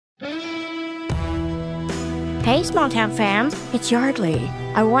Hey, Small Town fam, it's Yardley.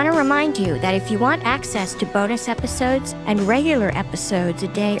 I want to remind you that if you want access to bonus episodes and regular episodes a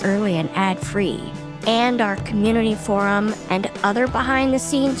day early and ad-free, and our community forum and other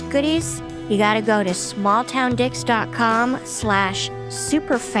behind-the-scenes goodies, you gotta go to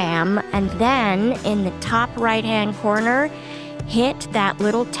smalltowndicks.com/superfam, and then in the top right-hand corner, hit that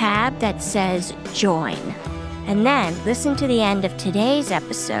little tab that says Join. And then listen to the end of today's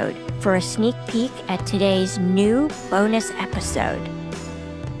episode for a sneak peek at today's new bonus episode.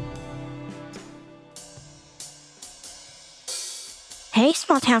 Hey,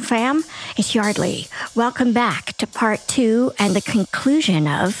 Small Town fam, it's Yardley. Welcome back to part 2 and the conclusion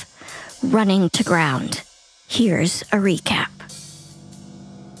of Running to Ground. Here's a recap.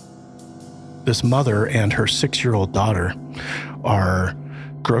 This mother and her 6-year-old daughter are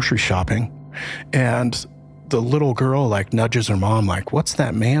grocery shopping, and the little girl nudges her mom what's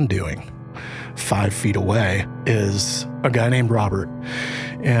that man doing? 5 feet away is a guy named Robert,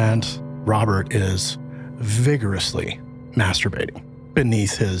 and Robert is vigorously masturbating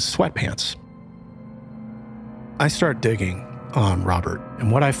beneath his sweatpants. I start digging on Robert, and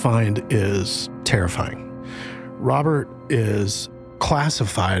what I find is terrifying. Robert is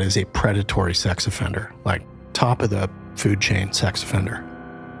classified as a predatory sex offender, top of the food chain sex offender.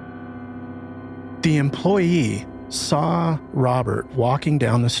 The employee saw Robert walking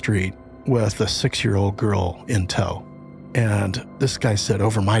down the street with a 6-year-old girl in tow. And this guy said,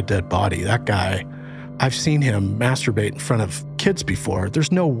 over my dead body, that guy, I've seen him masturbate in front of kids before.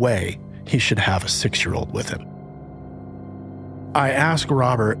 There's no way he should have a 6-year-old with him. I ask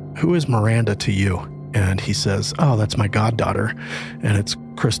Robert, who is Miranda to you? And he says, oh, that's my goddaughter. And it's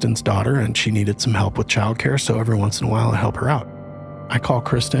Kristen's daughter, and she needed some help with childcare, so every once in a while I help her out. I call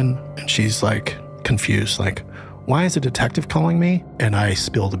Kristen, and she's confused, why is a detective calling me? And I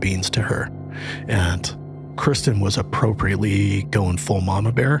spill the beans to her. And Kristen was appropriately going full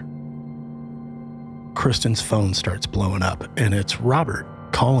mama bear. Kristen's phone starts blowing up, and it's Robert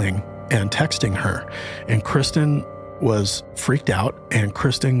calling and texting her. And Kristen was freaked out, and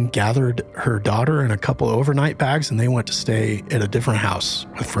Kristen gathered her daughter and a couple of overnight bags, and they went to stay at a different house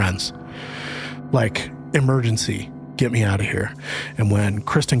with friends. Emergency. Get me out of here. And when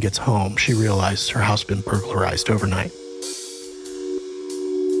Kristen gets home, she realizes her house had been burglarized overnight.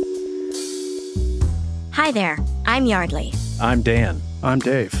 Hi there, I'm Yardley. I'm Dan. I'm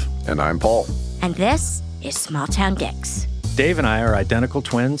Dave. And I'm Paul. And this is Small Town Dicks. Dave and I are identical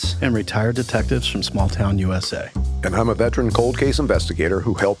twins and retired detectives from Small Town, USA. And I'm a veteran cold case investigator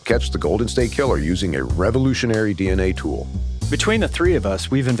who helped catch the Golden State Killer using a revolutionary DNA tool. Between the three of us,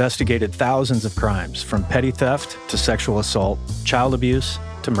 we've investigated thousands of crimes, from petty theft to sexual assault, child abuse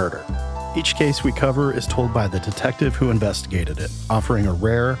to murder. Each case we cover is told by the detective who investigated it, offering a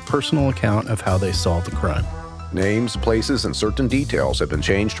rare, personal account of how they solved the crime. Names, places, and certain details have been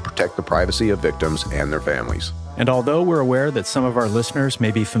changed to protect the privacy of victims and their families. And although we're aware that some of our listeners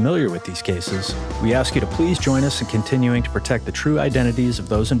may be familiar with these cases, we ask you to please join us in continuing to protect the true identities of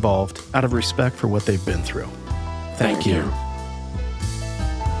those involved out of respect for what they've been through. Thank you.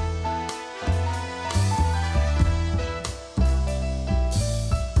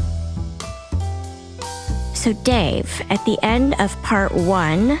 So Dave, at the end of part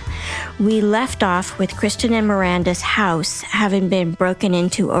 1, we left off with Kristen and Miranda's house having been broken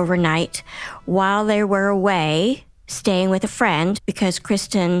into overnight while they were away, staying with a friend, because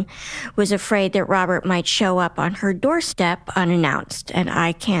Kristen was afraid that Robert might show up on her doorstep unannounced. And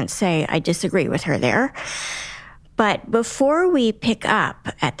I can't say I disagree with her there. But before we pick up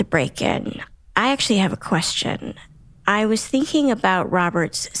at the break-in, I actually have a question. I was thinking about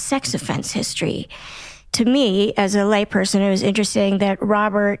Robert's sex offense history. To me, as a layperson, it was interesting that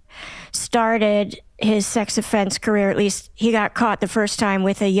Robert started his sex offense career, at least he got caught the first time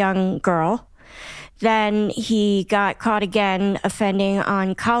with a young girl. Then he got caught again offending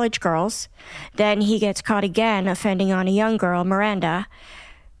on college girls. Then he gets caught again offending on a young girl, Miranda.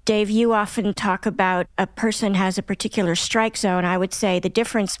 Dave, you often talk about a person has a particular strike zone. I would say the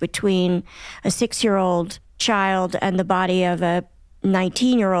difference between a 6-year-old child and the body of a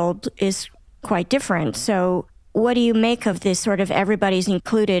 19-year-old is quite different. So what do you make of this sort of everybody's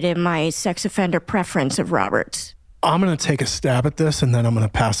included in my sex offender preference of Robert's? I'm going to take a stab at this, and then I'm going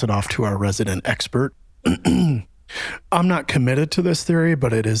to pass it off to our resident expert. I'm not committed to this theory,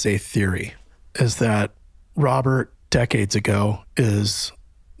 but it is a theory, is that Robert, decades ago, is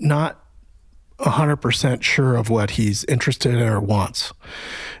not 100% sure of what he's interested in or wants.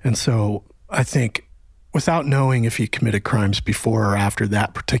 And so I think, without knowing if he committed crimes before or after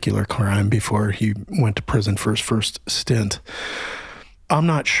that particular crime, before he went to prison for his first stint, I'm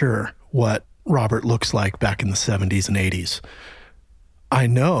not sure what Robert looks like back in the 70s and 80s. I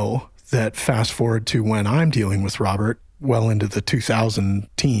know that fast forward to when I'm dealing with Robert, well into the 2000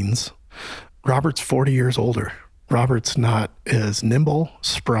 teens, Robert's 40 years older. Robert's not as nimble,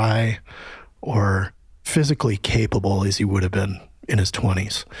 spry, or physically capable as he would have been in his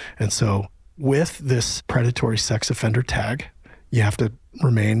 20s. And so with this predatory sex offender tag, you have to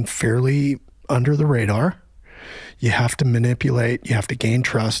remain fairly under the radar. You have to manipulate, you have to gain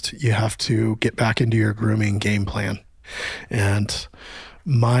trust, you have to get back into your grooming game plan. And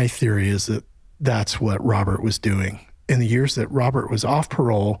my theory is that that's what Robert was doing. In the years that Robert was off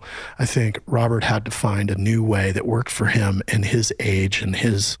parole, I think Robert had to find a new way that worked for him and his age and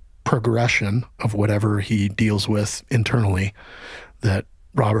his progression of whatever he deals with internally, that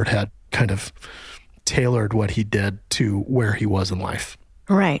Robert had kind of tailored what he did to where he was in life.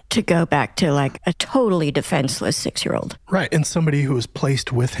 Right, to go back to like a totally defenseless 6-year-old. Right, and somebody who was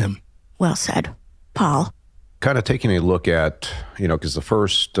placed with him. Well said. Paul? Kind of taking a look at, because the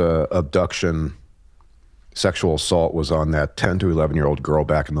first abduction, sexual assault was on that 10 to 11-year-old girl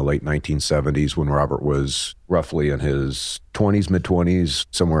back in the late 1970s when Robert was roughly in his 20s, mid-20s,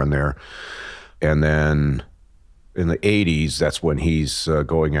 somewhere in there. And then in the 80s, that's when he's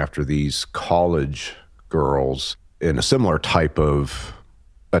going after these college girls in a similar type of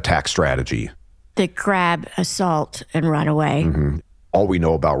attack strategy. The grab, assault, and run away. Mm-hmm. All we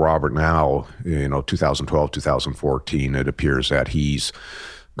know about Robert now, 2012, 2014, it appears that he's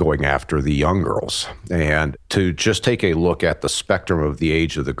going after the young girls. And to just take a look at the spectrum of the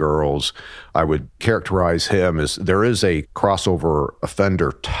age of the girls, I would characterize him as there is a crossover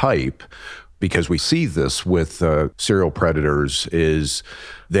offender type, because we see this with serial predators, is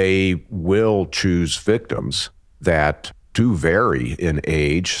they will choose victims that do vary in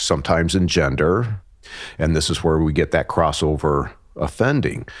age, sometimes in gender, and this is where we get that crossover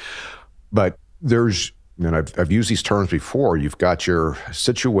offending. But there's, and I've used these terms before, you've got your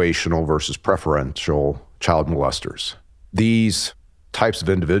situational versus preferential child molesters. These types of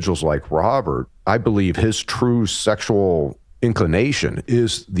individuals like Robert, I believe his true sexual inclination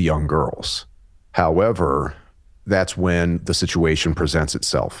is the young girls. However, that's when the situation presents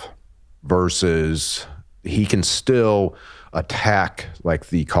itself, versus he can still attack like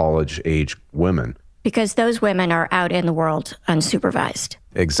the college-age women. Because those women are out in the world unsupervised.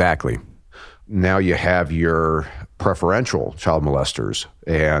 Exactly. Now you have your preferential child molesters,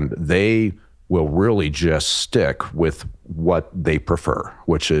 and they will really just stick with what they prefer,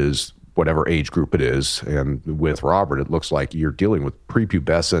 which is whatever age group it is. And with Robert, it looks like you're dealing with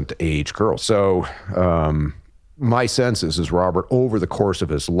prepubescent age girls. So my sense is Robert, over the course of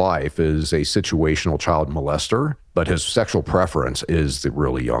his life, is a situational child molester, but his sexual preference is the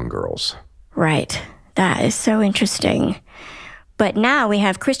really young girls. Right. That is so interesting. But now we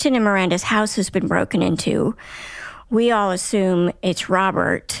have Kristen and Miranda's house has been broken into. We all assume it's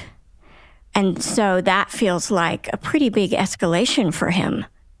Robert. And so that feels like a pretty big escalation for him.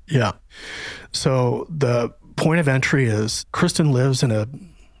 Yeah. So the point of entry is Kristen lives in a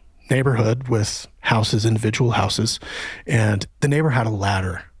neighborhood with houses, individual houses, and the neighbor had a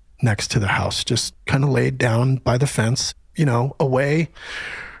ladder next to the house, just kind of laid down by the fence, away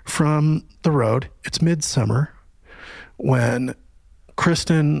from the road. It's midsummer. When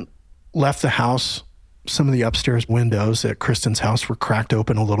Kristen left the house, some of the upstairs windows at Kristen's house were cracked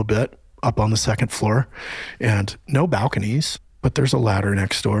open a little bit up on the second floor, and no balconies, but there's a ladder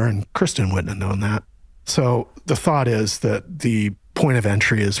next door, and Kristen wouldn't have known that. So the thought is that the point of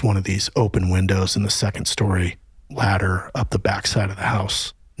entry is one of these open windows in the second story ladder up the backside of the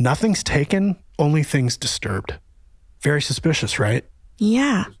house. Nothing's taken, only things disturbed. Very suspicious, right?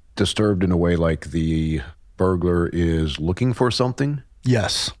 Yeah. Disturbed in a way like the burglar is looking for something?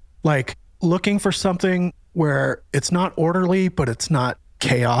 Yes. Like looking for something where it's not orderly, but it's not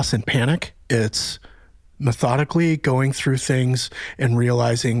chaos and panic. It's methodically going through things and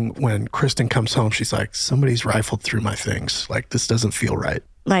realizing when Kristen comes home, she's like, somebody's rifled through my things. Like, this doesn't feel right.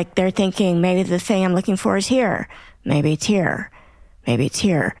 Like they're thinking, maybe the thing I'm looking for is here. Maybe it's here. Maybe it's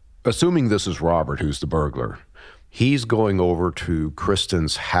here. Assuming this is Robert, who's the burglar, he's going over to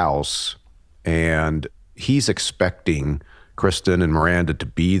Kristen's house and he's expecting Kristen and Miranda to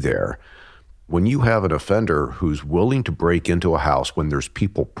be there. When you have an offender who's willing to break into a house when there's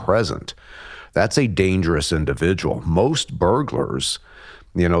people present, that's a dangerous individual. Most burglars,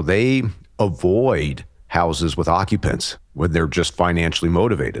 they avoid houses with occupants when they're just financially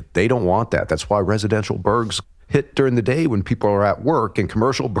motivated. They don't want that. That's why residential burgs hit during the day when people are at work, and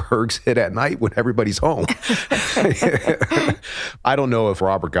commercial burgs hit at night when everybody's home. I don't know if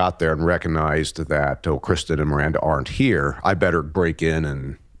Robert got there and recognized that, Kristen and Miranda aren't here. I better break in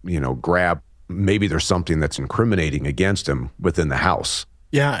and, grab maybe there's something that's incriminating against him within the house.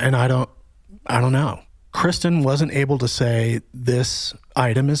 Yeah, and I don't know. Kristen wasn't able to say this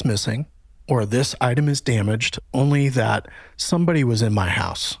item is missing or this item is damaged, only that somebody was in my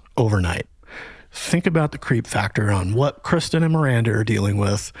house overnight. Think about the creep factor on what Kristen and Miranda are dealing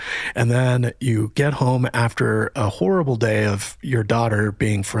with. And then you get home after a horrible day of your daughter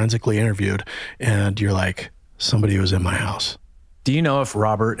being forensically interviewed, and you're like, somebody was in my house. Do you know if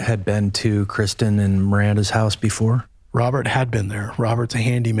Robert had been to Kristen and Miranda's house before? Robert had been there. Robert's a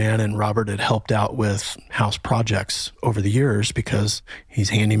handyman, and Robert had helped out with house projects over the years because he's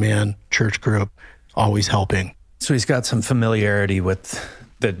handyman, church group, always helping. So he's got some familiarity with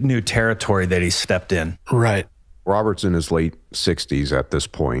the new territory that he stepped in. Right. Robert's in his late 60s at this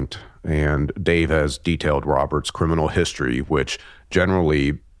point, and Dave has detailed Robert's criminal history, which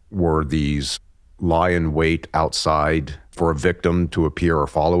generally were these lie in wait outside for a victim to appear or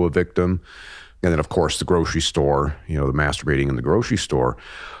follow a victim. And then, of course, the grocery store, the masturbating in the grocery store.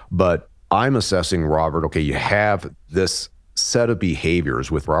 But I'm assessing Robert, okay, you have this set of behaviors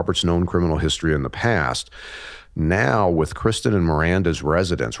with Robert's known criminal history in the past. Now, with Kristen and Miranda's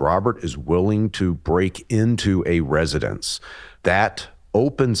residence, Robert is willing to break into a residence. That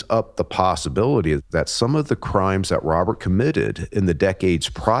opens up the possibility that some of the crimes that Robert committed in the decades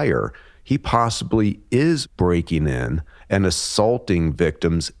prior, he possibly is breaking in and assaulting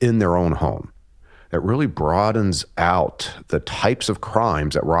victims in their own home. That really broadens out the types of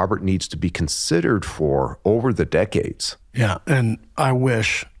crimes that Robert needs to be considered for over the decades. Yeah, and I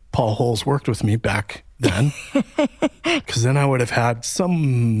wish Paul Holes worked with me back then, because then I would have had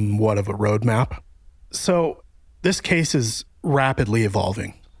somewhat of a roadmap. So this case is rapidly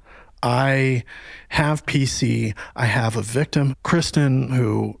evolving. I have PC. I have a victim, Kristen,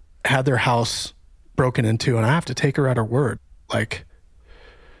 who had their house broken into, and I have to take her at her word. Like,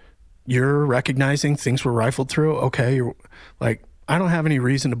 you're recognizing things were rifled through. Okay, you're like, I don't have any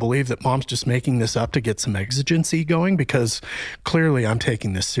reason to believe that mom's just making this up to get some exigency going, because clearly I'm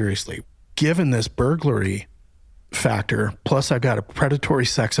taking this seriously. Given this burglary factor, plus I've got a predatory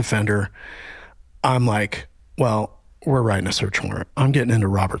sex offender, I'm like, well, we're writing a search warrant. I'm getting into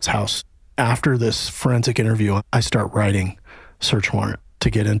Robert's house. After this forensic interview, I start writing search warrant to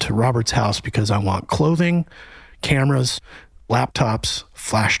get into Robert's house because I want clothing, cameras, laptops,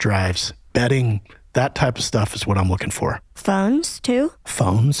 flash drives, bedding, that type of stuff is what I'm looking for. Phones, too?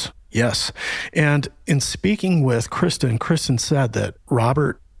 Phones, yes. And in speaking with Kristen, Kristen said that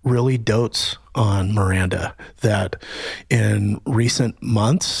Robert really dotes on Miranda, that in recent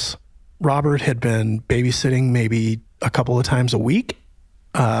months, Robert had been babysitting maybe a couple of times a week,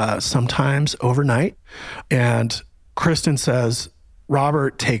 sometimes overnight. And Kristen says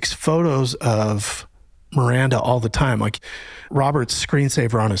Robert takes photos of Miranda all the time. Like, Robert's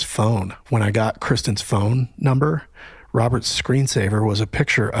screensaver on his phone, when I got Kristen's phone number, Robert's screensaver was a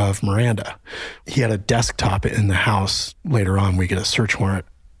picture of Miranda. He had a desktop in the house. Later on, we get a search warrant.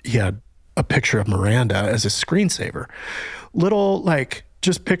 He had a picture of Miranda as a screensaver. Little, like,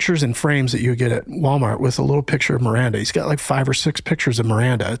 just pictures in frames that you get at Walmart with a little picture of Miranda. He's got like 5 or 6 pictures of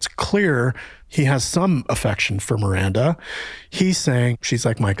Miranda. It's clear he has some affection for Miranda. He's saying she's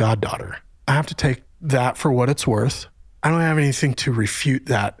like my goddaughter. I have to take that for what it's worth. I don't have anything to refute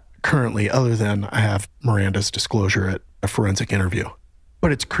that currently, other than I have Miranda's disclosure at a forensic interview.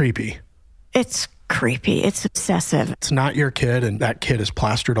 But it's creepy. It's creepy. It's obsessive. It's not your kid, and that kid is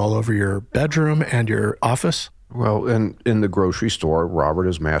plastered all over your bedroom and your office. Well, in the grocery store, Robert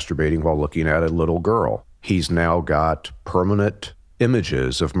is masturbating while looking at a little girl. He's now got permanent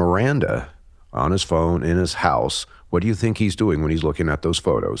images of Miranda on his phone in his house. What do you think he's doing when he's looking at those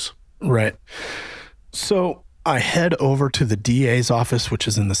photos? Right. So I head over to the DA's office, which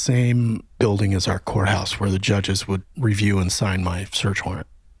is in the same building as our courthouse, where the judges would review and sign my search warrant.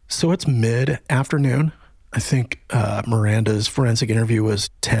 So it's mid-afternoon. I think Miranda's forensic interview was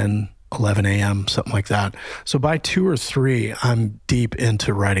 10, 11 a.m., something like that. So by 2 or 3, I'm deep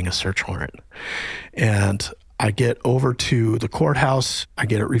into writing a search warrant. And I get over to the courthouse. I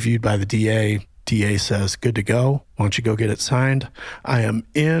get it reviewed by the DA. DA says, good to go. Why don't you go get it signed? I am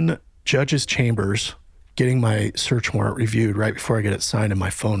in judge's chambers getting my search warrant reviewed right before I get it signed, and my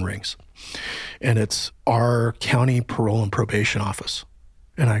phone rings. And it's our county parole and probation office.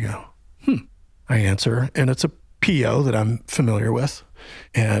 And I go, I answer, and it's a PO that I'm familiar with.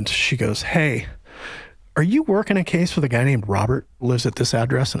 And she goes, hey, are you working a case with a guy named Robert who lives at this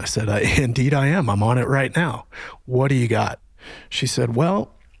address? And I said, indeed I am. I'm on it right now. What do you got? She said,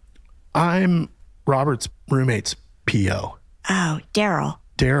 well, I'm Robert's roommate's PO. Oh,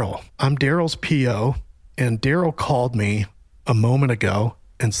 Daryl. I'm Daryl's PO, and Daryl called me a moment ago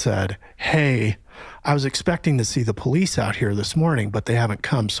and said, hey, I was expecting to see the police out here this morning, but they haven't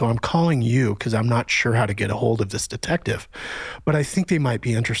come. So I'm calling you because I'm not sure how to get a hold of this detective. But I think they might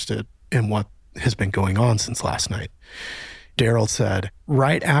be interested in what has been going on since last night. Daryl said,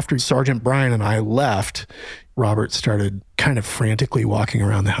 right after Sergeant Brian and I left, Robert started kind of frantically walking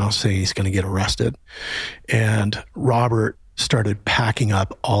around the house saying he's going to get arrested. And Robert started packing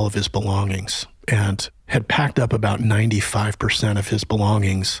up all of his belongings and had packed up about 95% of his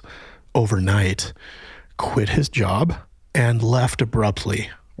belongings overnight, quit his job, and left abruptly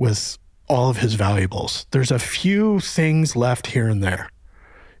with all of his valuables. There's a few things left here and there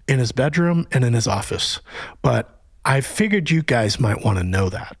in his bedroom and in his office, but I figured you guys might want to know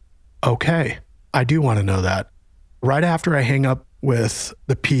that. Okay, I do want to know that. Right after I hang up with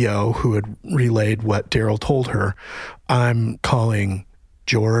the PO who had relayed what Daryl told her, I'm calling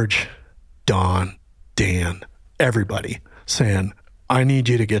George, Don, Dan, everybody, saying, I need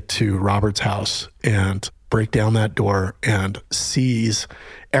you to get to Robert's house and break down that door and seize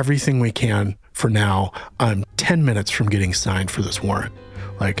everything we can for now. I'm 10 minutes from getting signed for this warrant.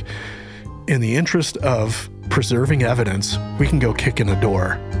 Like, in the interest of preserving evidence, we can go kick in a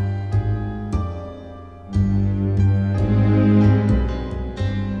door.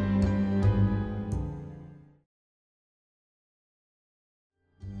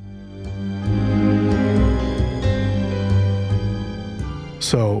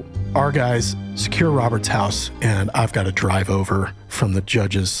 So our guys secure Robert's house, and I've got to drive over from the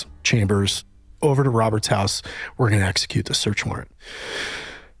judge's chambers over to Robert's house. We're going to execute the search warrant.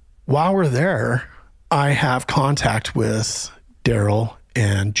 While we're there, I have contact with Daryl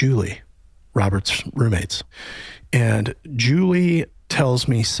and Julie, Robert's roommates. And Julie tells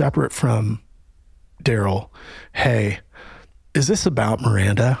me, separate from Daryl, hey, is this about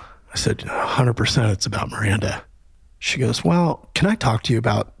Miranda? I said, 100% it's about Miranda. She goes, well, can I talk to you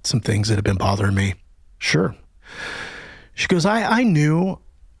about some things that have been bothering me? Sure. She goes, I knew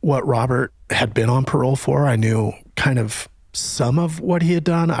what Robert had been on parole for. I knew kind of some of what he had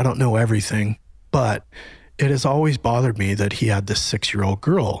done. I don't know everything, but it has always bothered me that he had this 6-year-old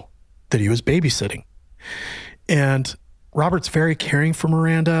girl that he was babysitting. And Robert's very caring for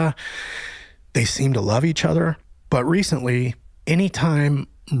Miranda. They seem to love each other. But recently, anytime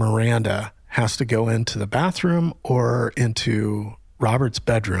Miranda has to go into the bathroom or into Robert's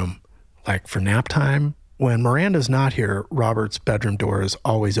bedroom, like for nap time, when Miranda's not here, Robert's bedroom door is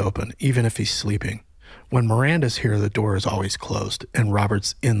always open, even if he's sleeping. When Miranda's here, the door is always closed, and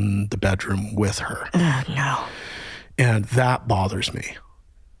Robert's in the bedroom with her. Oh, no. And that bothers me.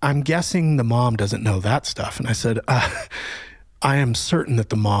 I'm guessing the mom doesn't know that stuff. And I said, I am certain that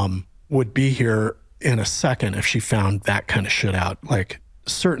the mom would be here in a second if she found that kind of shit out. Like,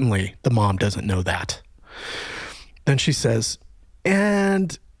 certainly the mom doesn't know that. Then she says,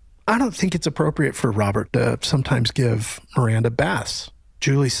 and I don't think it's appropriate for Robert to sometimes give Miranda baths.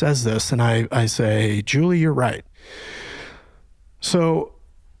 Julie says this, and I say, Julie, you're right. So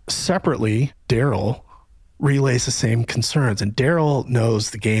separately, Daryl relays the same concerns, and Daryl knows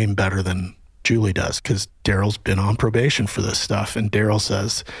the game better than Julie does because Daryl's been on probation for this stuff. And Daryl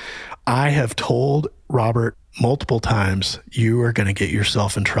says, I have told Robert multiple times, you are going to get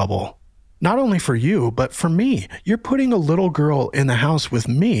yourself in trouble. Not only for you, but for me. You're putting a little girl in the house with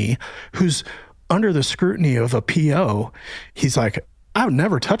me who's under the scrutiny of a PO. He's like, I would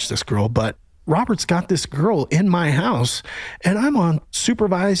never touch this girl, but Robert's got this girl in my house and I'm on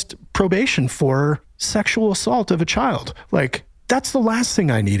supervised probation for sexual assault of a child. Like, that's the last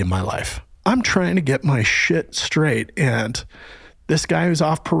thing I need in my life. I'm trying to get my shit straight, and this guy who's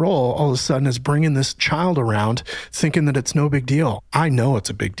off parole all of a sudden is bringing this child around thinking that it's no big deal. I know it's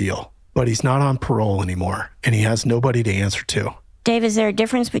a big deal, but he's not on parole anymore and he has nobody to answer to. Dave, is there a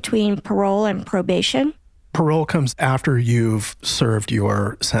difference between parole and probation? Parole comes after you've served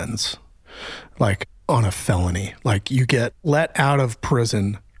your sentence, like on a felony. Like, you get let out of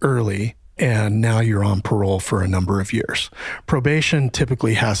prison early and now you're on parole for a number of years. Probation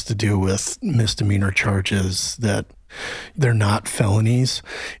typically has to do with misdemeanor charges that they're not felonies.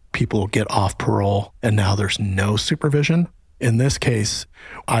 People get off parole and now there's no supervision. In this case,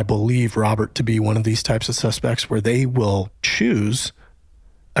 I believe Robert to be one of these types of suspects where they will choose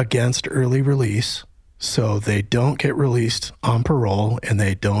against early release so they don't get released on parole and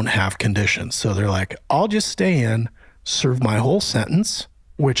they don't have conditions. So they're like, I'll just stay in, serve my whole sentence,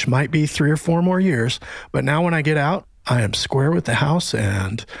 which might be 3 or 4 more years. But now when I get out, I am square with the house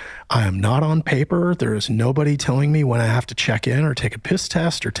and I am not on paper. There is nobody telling me when I have to check in or take a piss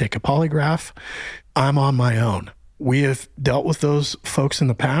test or take a polygraph. I'm on my own. We have dealt with those folks in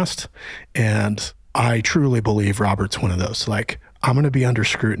the past, and I truly believe Robert's one of those. Like, I'm going to be under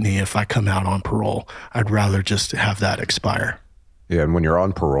scrutiny if I come out on parole. I'd rather just have that expire. Yeah, and when you're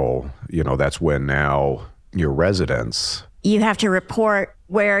on parole, that's when now your residence... You have to report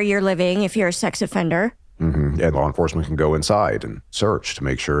where you're living if you're a sex offender. Mm-hmm. And law enforcement can go inside and search to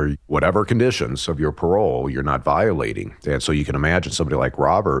make sure whatever conditions of your parole you're not violating. And so you can imagine somebody like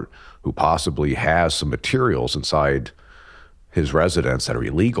Robert, who possibly has some materials inside his residence that are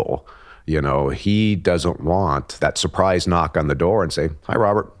illegal. He doesn't want that surprise knock on the door and say, "Hi,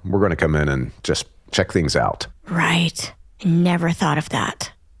 Robert, we're going to come in and just check things out." Right. I never thought of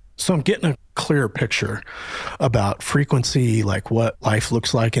that. So I'm getting a clearer picture about frequency, like what life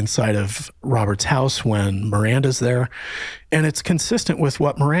looks like inside of Robert's house when Miranda's there. And it's consistent with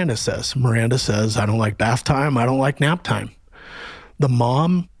what Miranda says. Miranda says, "I don't like bath time. I don't like nap time." The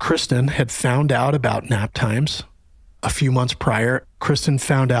mom, Kristen, had found out about nap times a few months prior. Kristen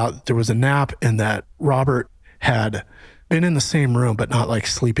found out there was a nap and that Robert had been in the same room, but not like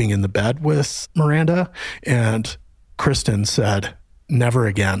sleeping in the bed with Miranda. And Kristen said, "Never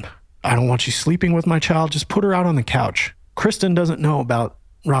again. I don't want you sleeping with my child. Just put her out on the couch." Kristen doesn't know about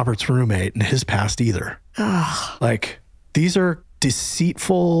Robert's roommate and his past either. Ugh. Like, these are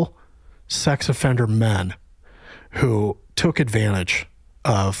deceitful sex offender men who took advantage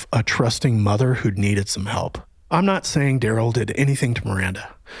of a trusting mother who needed some help. I'm not saying Daryl did anything to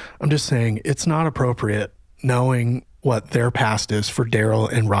Miranda. I'm just saying it's not appropriate, knowing what their past is, for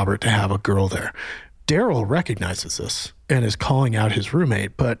Daryl and Robert to have a girl there. Daryl recognizes this and is calling out his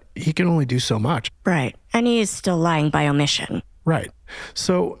roommate, but he can only do so much. Right. And he is still lying by omission. Right.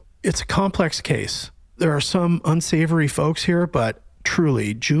 So it's a complex case. There are some unsavory folks here, but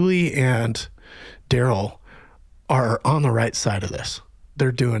truly, Julie and Daryl are on the right side of this.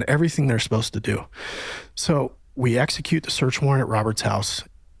 They're doing everything they're supposed to do. So we execute the search warrant at Robert's house.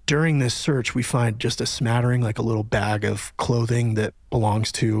 During this search, we find just a smattering, like a little bag of clothing that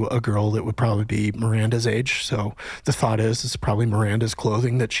belongs to a girl that would probably be Miranda's age. So the thought is it's probably Miranda's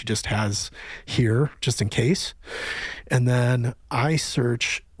clothing that she just has here, just in case. And then I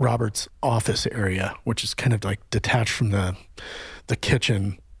search Robert's office area, which is kind of like detached from the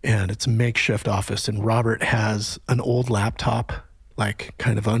kitchen, and it's a makeshift office. And Robert has an old laptop, like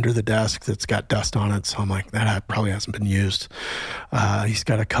kind of under the desk, that's got dust on it. So I'm like, that probably hasn't been used. He's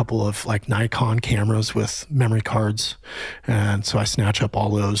got a couple of like Nikon cameras with memory cards. And so I snatch up all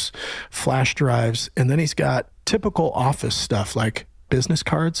those flash drives. And then he's got typical office stuff like business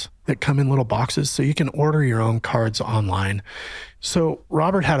cards that come in little boxes. So you can order your own cards online. So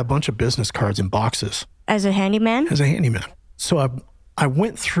Robert had a bunch of business cards in boxes. As a handyman? As a handyman. So I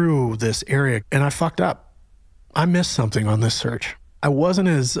went through this area and I fucked up. I missed something on this search. I wasn't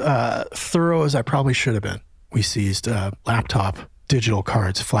as thorough as I probably should have been. We seized a laptop, digital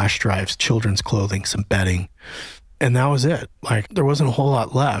cards, flash drives, children's clothing, some bedding, and that was it. Like, there wasn't a whole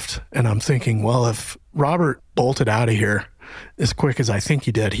lot left. And I'm thinking, well, if Robert bolted out of here as quick as I think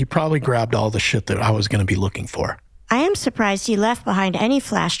he did, he probably grabbed all the shit that I was going to be looking for. I am surprised he left behind any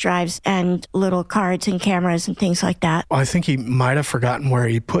flash drives and little cards and cameras and things like that. I think he might have forgotten where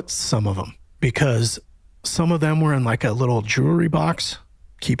he put some of them, because some of them were in like a little jewelry box,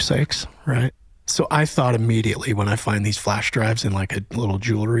 keepsakes, right? So I thought immediately when I find these flash drives in like a little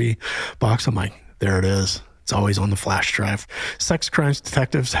jewelry box, I'm like, there it is. It's always on the flash drive. Sex crimes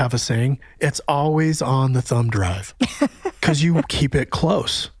detectives have a saying, it's always on the thumb drive, because you keep it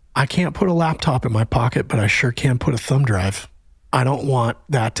close. I can't put a laptop in my pocket, but I sure can put a thumb drive. I don't want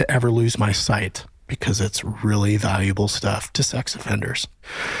that to ever lose my sight, because it's really valuable stuff to sex offenders.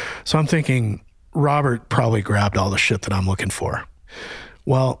 So I'm thinking, Robert probably grabbed all the shit that I'm looking for.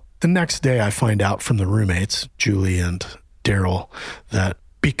 Well, the next day I find out from the roommates, Julie and Daryl, that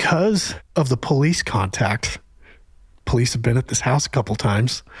because of the police contact, police have been at this house a couple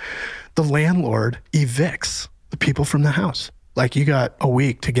times, the landlord evicts the people from the house. Like, you got a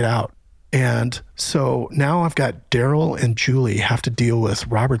week to get out. And so now I've got Daryl and Julie have to deal with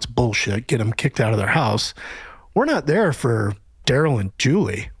Robert's bullshit, get them kicked out of their house. We're not there for Daryl and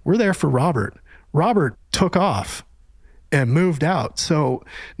Julie. We're there for Robert. Robert took off and moved out. So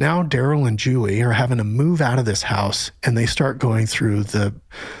now Daryl and Julie are having to move out of this house, and they start going through the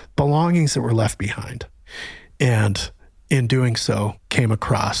belongings that were left behind. And in doing so, came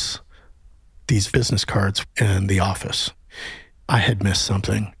across these business cards in the office. I had missed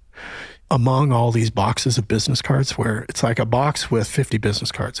something. Among all these boxes of business cards, where it's like a box with 50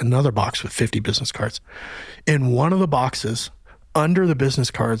 business cards, another box with 50 business cards. In one of the boxes, under the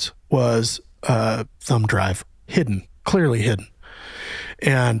business cards, was a thumb drive, hidden, clearly hidden.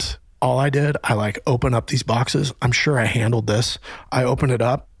 And all I did, I like open up these boxes. I'm sure I handled this. I opened it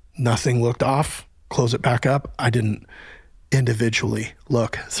up. Nothing looked off. Close it back up. I didn't individually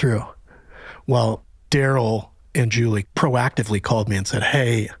look through. Well, Daryl and Julie proactively called me and said,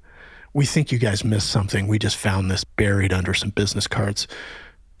 hey, we think you guys missed something. We just found this buried under some business cards.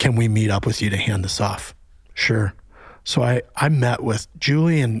 Can we meet up with you to hand this off? Sure. So I met with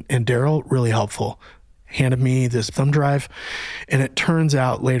Julie and Daryl, really helpful, handed me this thumb drive. And it turns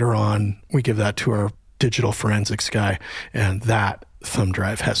out later on, we give that to our digital forensics guy, and that thumb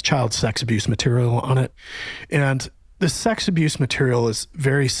drive has child sex abuse material on it. And the sex abuse material is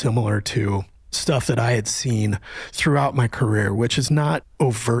very similar to stuff that I had seen throughout my career, which is not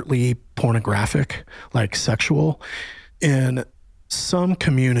overtly pornographic, like sexual. In some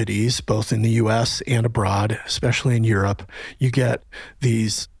communities, both in the US and abroad, especially in Europe, you get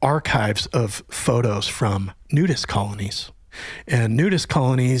these archives of photos from nudist colonies. And nudist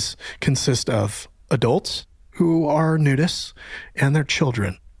colonies consist of adults who are nudists and their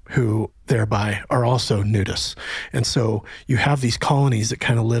children who thereby are also nudists. And so you have these colonies that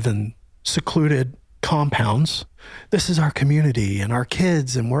kind of live in secluded compounds. This is our community and our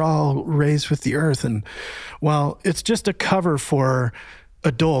kids, and we're all raised with the earth. And well, it's just a cover for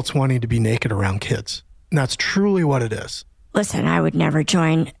adults wanting to be naked around kids. And that's truly what it is. Listen, I would never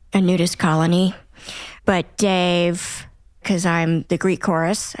join a nudist colony, but Dave, because I'm the Greek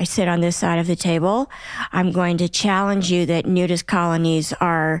chorus, I sit on this side of the table, I'm going to challenge you that nudist colonies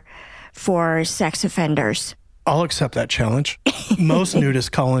are for sex offenders. I'll accept that challenge. Most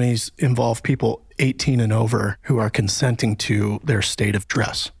nudist colonies involve people 18 and over who are consenting to their state of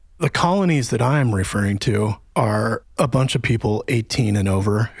dress. The colonies that I'm referring to are a bunch of people 18 and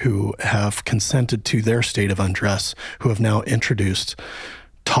over who have consented to their state of undress, who have now introduced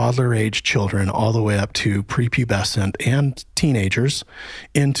toddler-age children all the way up to prepubescent and teenagers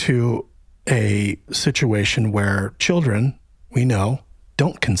into a situation where children, we know,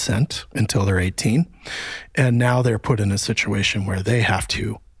 don't consent until they're 18. And now they're put in a situation where they have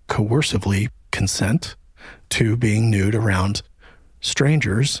to coercively consent to being nude around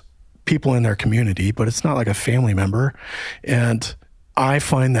strangers, people in their community, but it's not like a family member. And I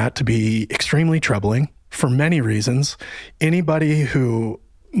find that to be extremely troubling for many reasons. Anybody who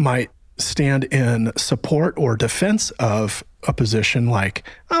might stand in support or defense of a position like,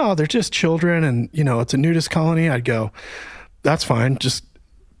 oh, they're just children and, you know, it's a nudist colony, I'd go, that's fine. Just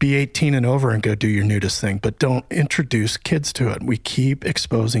be 18 and over and go do your nudist thing, but don't introduce kids to it. We keep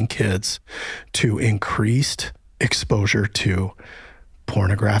exposing kids to increased exposure to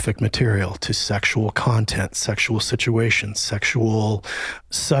pornographic material, to sexual content, sexual situations, sexual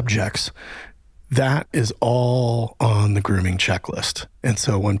subjects. That is all on the grooming checklist. And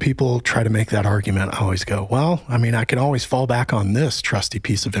so when people try to make that argument, I always go, well, I mean, I can always fall back on this trusty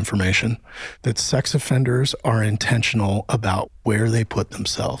piece of information, that sex offenders are intentional about where they put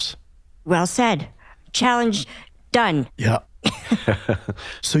themselves. Well said. Challenge done. Yeah.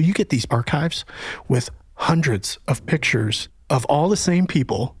 So you get these archives with hundreds of pictures of all the same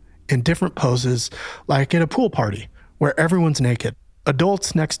people in different poses, like at a pool party where everyone's naked,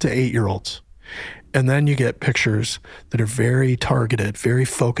 adults next to 8-year-olds. And then you get pictures that are very targeted, very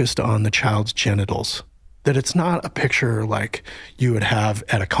focused on the child's genitals. That it's not a picture like you would have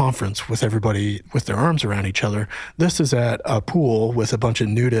at a conference with everybody with their arms around each other. This is at a pool with a bunch of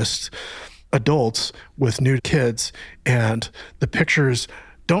nudist adults with nude kids. And the pictures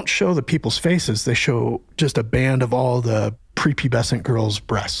don't show the people's faces. They show just a band of all the prepubescent girls'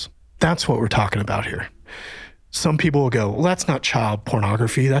 breasts. That's what we're talking about here. Some people will go, well, that's not child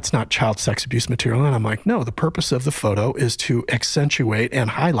pornography. That's not child sex abuse material. And I'm like, no, the purpose of the photo is to accentuate and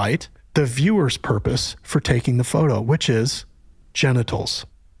highlight the viewer's purpose for taking the photo, which is genitals.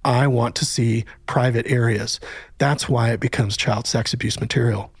 I want to see private areas. That's why it becomes child sex abuse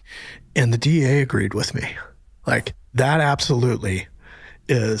material. And the DA agreed with me. Like, that absolutely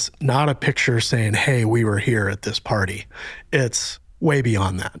is not a picture saying, hey, we were here at this party. It's way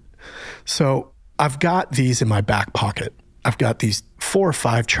beyond that. So I've got these in my back pocket. I've got these 4 or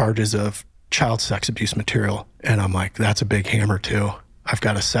 5 charges of child sex abuse material. And I'm like, that's a big hammer too. I've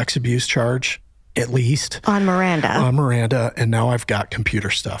got a sex abuse charge, at least. On Miranda. On Miranda. And now I've got computer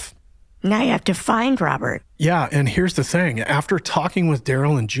stuff. Now you have to find Robert. Yeah. And here's the thing. After talking with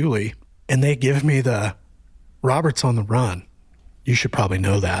Daryl and Julie, and they give me the Robert's on the run. You should probably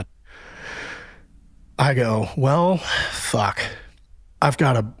know that. I go, well, fuck. I've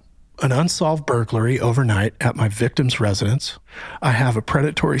got an unsolved burglary overnight at my victim's residence. I have a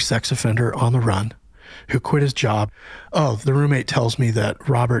predatory sex offender on the run who quit his job. Oh, the roommate tells me that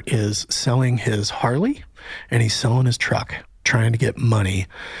Robert is selling his Harley and he's selling his truck, trying to get money.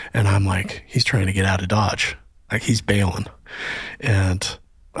 And I'm like, he's trying to get out of Dodge. Like, he's bailing. And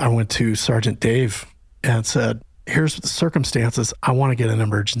I went to Sergeant Dave and said, here's the circumstances. I want to get an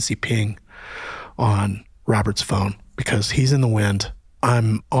emergency ping on Robert's phone because he's in the wind.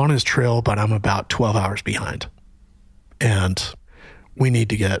 I'm on his trail, but I'm about 12 hours behind. And we need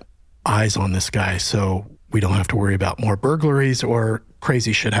to get eyes on this guy so we don't have to worry about more burglaries or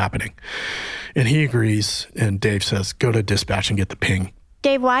crazy shit happening. And he agrees, and Dave says, go to dispatch and get the ping.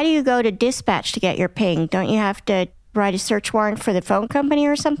 Dave, why do you go to dispatch to get your ping? Don't you have to write a search warrant for the phone company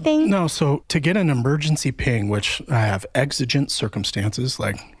or something? No, so to get an emergency ping, which I have exigent circumstances,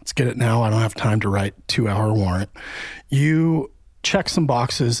 like let's get it now, I don't have time to write 2-hour warrant. You check some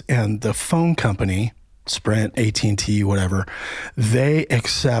boxes and the phone company, Sprint, AT&T, whatever, they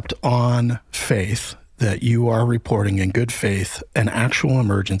accept on faith that you are reporting in good faith an actual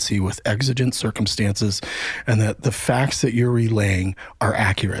emergency with exigent circumstances and that the facts that you're relaying are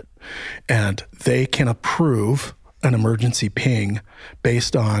accurate. And they can approve an emergency ping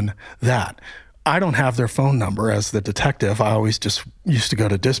based on that. I don't have their phone number as the detective. I always just used to go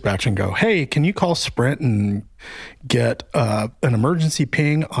to dispatch and go, hey, can you call Sprint and get an emergency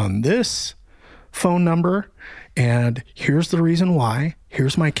ping on this phone number? And here's the reason why.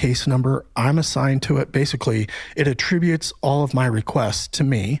 Here's my case number. I'm assigned to it. Basically, it attributes all of my requests to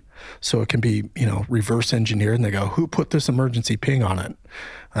me. So it can be, reverse engineered. And they go, who put this emergency ping on it?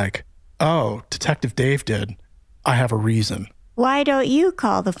 Like, oh, Detective Dave did. I have a reason. Why don't you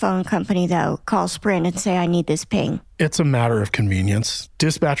call the phone company, though? Call Sprint and say, I need this ping. It's a matter of convenience.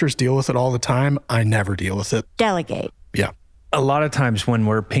 Dispatchers deal with it all the time. I never deal with it. Delegate. Yeah. A lot of times when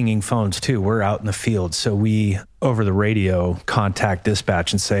we're pinging phones too, we're out in the field. So we, over the radio, contact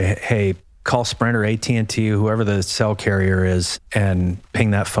dispatch and say, hey, call Sprint or AT&T, whoever the cell carrier is, and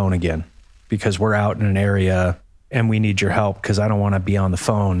ping that phone again. Because we're out in an area and we need your help because I don't want to be on the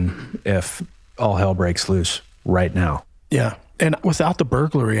phone if all hell breaks loose right now. Yeah. And without the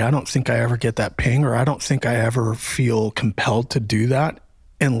burglary, I don't think I ever get that ping, or I don't think I ever feel compelled to do that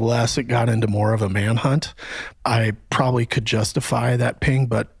unless it got into more of a manhunt. I probably could justify that ping,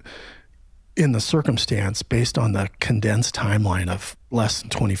 but in the circumstance, based on the condensed timeline of less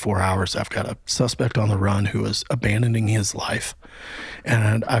than 24 hours, I've got a suspect on the run who is abandoning his life.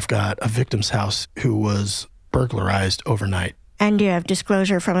 And I've got a victim's house who was burglarized overnight. And you have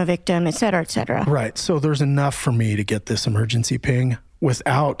disclosure from a victim, et cetera, et cetera. Right. So there's enough for me to get this emergency ping.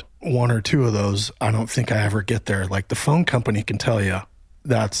 Without one or two of those, I don't think I ever get there. Like the phone company can tell you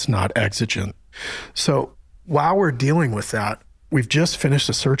that's not exigent. So while we're dealing with that, we've just finished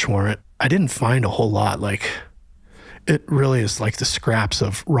a search warrant. I didn't find a whole lot. Like it really is like the scraps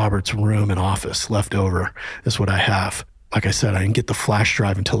of Robert's room and office left over is what I have. Like I said, I didn't get the flash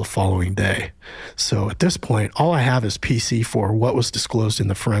drive until the following day. So at this point, all I have is PC for what was disclosed in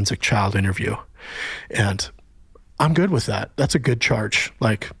the forensic child interview. And I'm good with that. That's a good charge.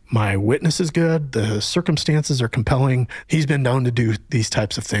 Like my witness is good. The circumstances are compelling. He's been known to do these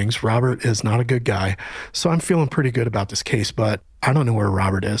types of things. Robert is not a good guy. So I'm feeling pretty good about this case, but I don't know where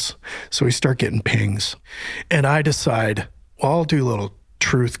Robert is. So we start getting pings. And I decide, well, I'll do a little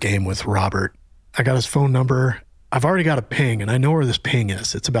truth game with Robert. I got his phone number. I've already got a ping, and I know where this ping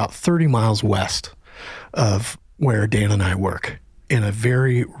is. It's about 30 miles west of where Dan and I work in a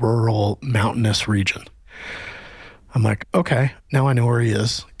very rural, mountainous region. I'm like, okay, now I know where he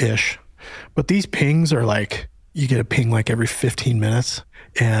is-ish. But these pings are like, you get a ping like every 15 minutes,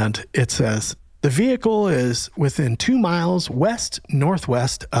 and it says, the vehicle is within 2 miles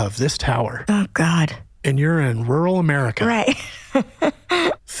west-northwest of this tower. Oh, God. And you're in rural America. Right.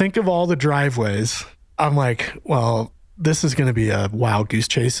 Think of all the driveways. I'm like, well, this is going to be a wild goose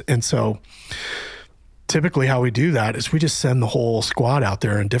chase. And so typically how we do that is we just send the whole squad out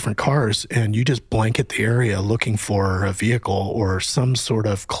there in different cars and you just blanket the area looking for a vehicle or some sort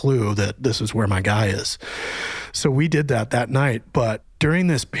of clue that this is where my guy is. So we did that night. But during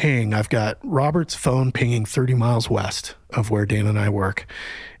this ping, I've got Robert's phone pinging 30 miles west of where Dan and I work.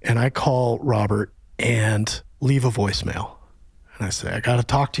 And I call Robert and leave a voicemail. And I say, I got to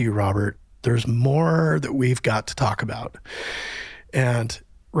talk to you, Robert. There's more that we've got to talk about. And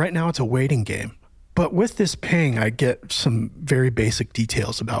right now it's a waiting game. But with this ping, I get some very basic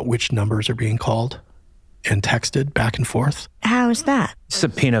details about which numbers are being called and texted back and forth. How is that?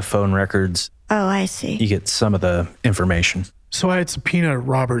 Subpoena phone records. Oh, I see. You get some of the information. So I had subpoenaed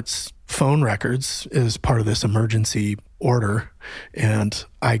Robert's phone records as part of this emergency order. And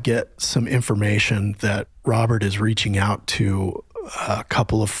I get some information that Robert is reaching out to a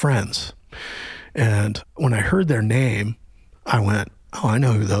couple of friends. And when I heard their name, I went, oh, I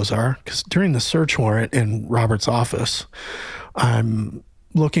know who those are. Because during the search warrant in Robert's office, I'm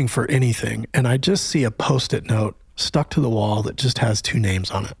looking for anything. And I just see a Post-it note stuck to the wall that just has 2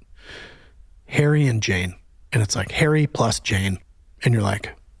 names on it. Harry and Jane. And it's like Harry plus Jane. And you're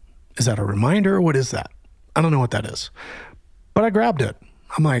like, is that a reminder? What is that? I don't know what that is. But I grabbed it.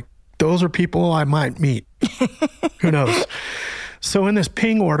 I'm like, those are people I might meet. Who knows? So in this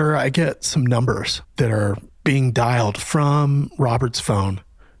ping order, I get some numbers that are being dialed from Robert's phone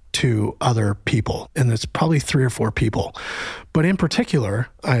to other people. And it's probably 3 or 4 people. But in particular,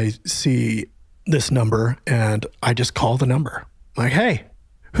 I see this number and I just call the number. I'm like, hey,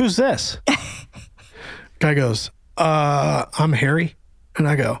 who's this? Guy goes, I'm Harry. And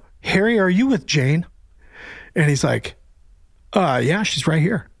I go, Harry, are you with Jane? And he's like, yeah, she's right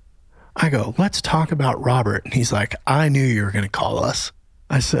here. I go, let's talk about Robert. And he's like, I knew you were going to call us.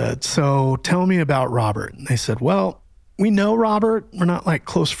 I said, so tell me about Robert. And they said, well, we know Robert. We're not like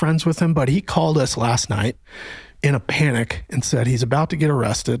close friends with him, but he called us last night in a panic and said he's about to get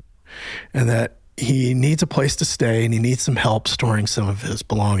arrested and that he needs a place to stay and he needs some help storing some of his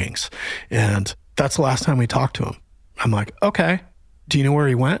belongings. And that's the last time we talked to him. I'm like, okay. Do you know where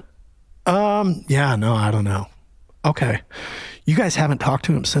he went? Yeah, no, I don't know. Okay. You guys haven't talked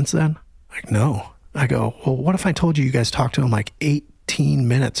to him since then? Like, no. I go, well, what if I told you guys talked to him like 18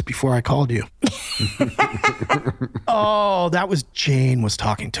 minutes before I called you? Oh, that was Jane was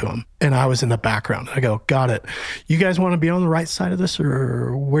talking to him and I was in the background. I go, got it. You guys want to be on the right side of this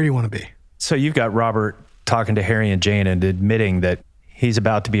or where do you want to be? So you've got Robert talking to Harry and Jane and admitting that he's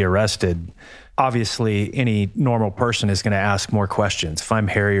about to be arrested. Obviously, any normal person is going to ask more questions. If I'm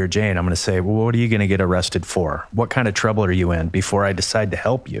Harry or Jane, I'm going to say, well, what are you going to get arrested for? What kind of trouble are you in before I decide to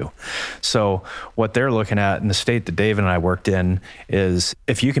help you? So what they're looking at in the state that Dave and I worked in is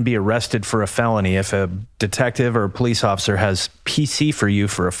if you can be arrested for a felony, if a detective or a police officer has PC for you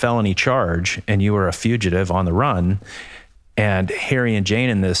for a felony charge and you are a fugitive on the run, and Harry and Jane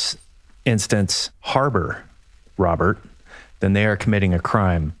in this instance harbor Robert, then they are committing a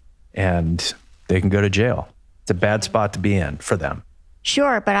crime and they can go to jail. It's a bad spot to be in for them.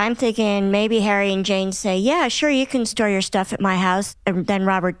 Sure, but I'm thinking maybe Harry and Jane say, yeah, sure, you can store your stuff at my house. And then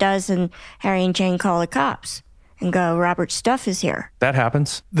Robert does, and Harry and Jane call the cops and go, Robert's stuff is here. That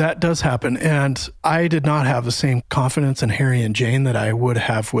happens. That does happen. And I did not have the same confidence in Harry and Jane that I would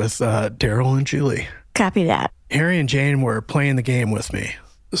have with Daryl and Julie. Copy that. Harry and Jane were playing the game with me.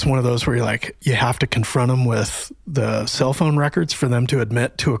 It's one of those where you're like, you have to confront them with the cell phone records for them to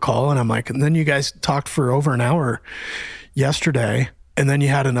admit to a call. And I'm like, and then you guys talked for over an hour yesterday. And then you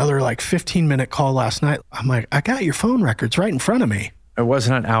had another like 15-minute call last night. I'm like, I got your phone records right in front of me. It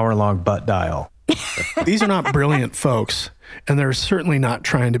wasn't an hour-long butt dial. These are not brilliant folks. And they're certainly not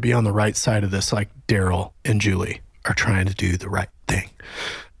trying to be on the right side of this like Daryl and Julie are trying to do the right thing.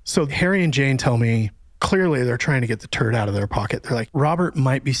 So Harry and Jane tell me, clearly, they're trying to get the turd out of their pocket. They're like, Robert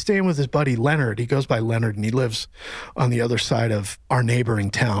might be staying with his buddy Leonard. He goes by Leonard and he lives on the other side of our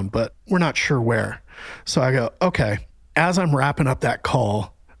neighboring town, but we're not sure where. So I go, okay. As I'm wrapping up that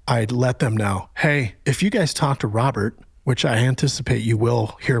call, I'd let them know, hey, if you guys talk to Robert, which I anticipate you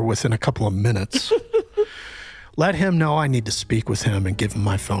will here within a couple of minutes, let him know I need to speak with him and give him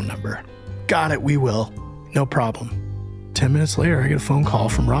my phone number. Got it, we will. No problem. 10 minutes later, I get a phone call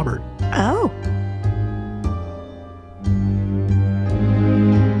from Robert. Oh.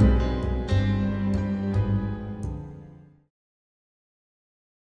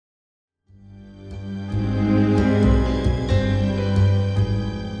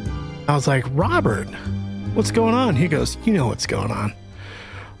 I was like, Robert, what's going on? He goes, you know what's going on.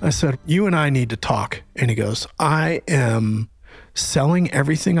 I said, you and I need to talk. And he goes, I am selling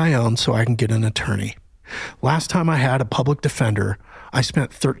everything I own so I can get an attorney. Last time I had a public defender, I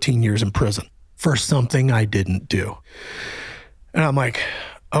spent 13 years in prison for something I didn't do. And I'm like,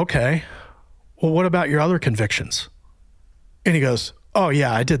 okay, well, what about your other convictions? And he goes, oh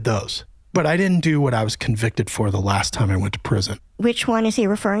yeah, I did those. But I didn't do what I was convicted for the last time I went to prison. Which one is he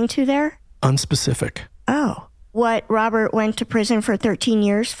referring to there? Unspecific. Oh. What Robert went to prison for 13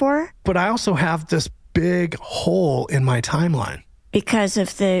 years for? But I also have this big hole in my timeline. Because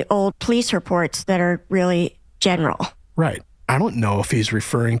of the old police reports that are really general. Right. I don't know if he's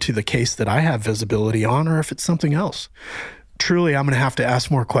referring to the case that I have visibility on or if it's something else. Truly, I'm going to have to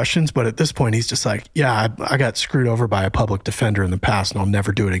ask more questions, but at this point, he's just like, yeah, I got screwed over by a public defender in the past and I'll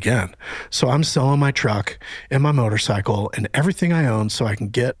never do it again. So I'm selling my truck and my motorcycle and everything I own so I can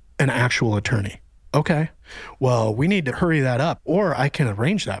get an actual attorney. Okay, well, we need to hurry that up or I can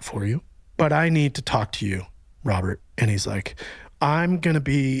arrange that for you, but I need to talk to you, Robert. And he's like, I'm going to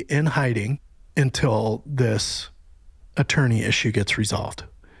be in hiding until this attorney issue gets resolved.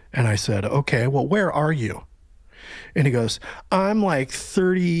 And I said, okay, well, where are you? And he goes, I'm like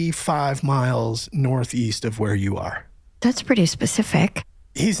 35 miles northeast of where you are. That's pretty specific.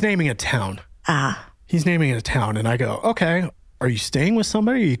 He's naming a town. Ah. He's naming a town. And I go, okay, are you staying with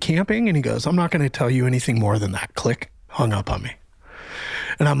somebody? Are you camping? And he goes, I'm not going to tell you anything more than that. Click. Hung up on me.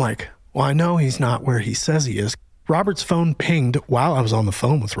 And I'm like, well, I know he's not where he says he is. Robert's phone pinged while I was on the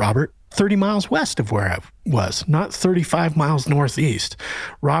phone with Robert, 30 miles west of where I was, not 35 miles northeast.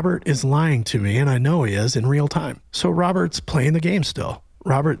 Robert is lying to me, and I know he is in real time. So Robert's playing the game still.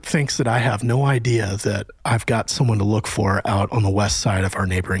 Robert thinks that I have no idea that I've got someone to look for out on the west side of our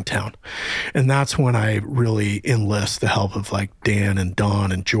neighboring town. And that's when I really enlist the help of like Dan and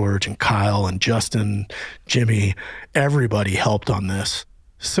Don and George and Kyle and Justin, Jimmy. Everybody helped on this.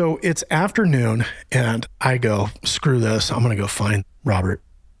 So it's afternoon, and I go, screw this. I'm going to go find Robert.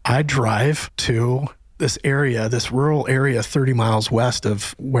 I drive to this area, this rural area 30 miles west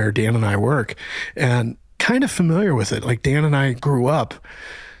of where Dan and I work, and kind of familiar with it. Like Dan and I grew up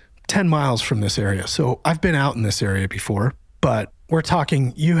 10 miles from this area. So I've been out in this area before, but we're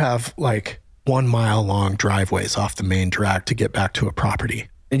talking, you have like 1 mile long driveways off the main drag to get back to a property.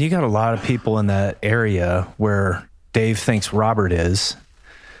 And you got a lot of people in that area where Dave thinks Robert is.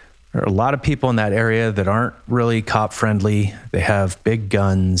 There are a lot of people in that area that aren't really cop friendly. They have big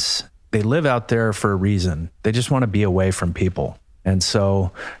guns. They live out there for a reason. They just want to be away from people. And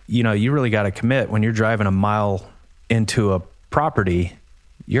so, you know, you really got to commit when you're driving a mile into a property,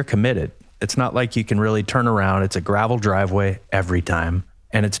 you're committed. It's not like you can really turn around. It's a gravel driveway every time,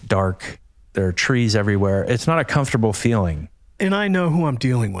 and it's dark. There are trees everywhere. It's not a comfortable feeling. And I know who I'm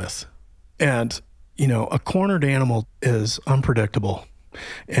dealing with. And, you know, a cornered animal is unpredictable.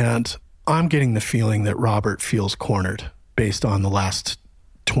 And I'm getting the feeling that Robert feels cornered based on the last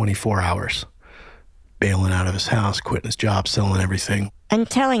 24 hours. Bailing out of his house, quitting his job, selling everything. And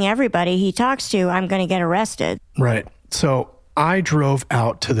telling everybody he talks to, I'm going to get arrested. Right. So I drove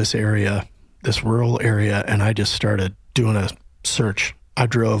out to this area, this rural area, and I just started doing a search. I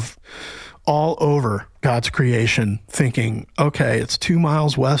drove all over God's creation thinking, okay, it's 2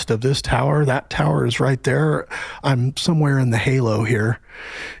 miles west of this tower. That tower is right there. I'm somewhere in the halo here.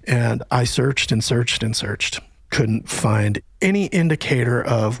 And I searched and searched and searched. Couldn't find any indicator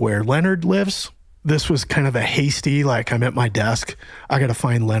of where Leonard lives. This was kind of a hasty, like I'm at my desk. I got to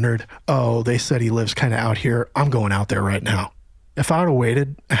find Leonard. Oh, they said he lives kind of out here. I'm going out there right now. If I would have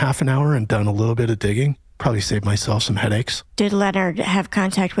waited a half an hour and done a little bit of digging, probably saved myself some headaches. Did Leonard have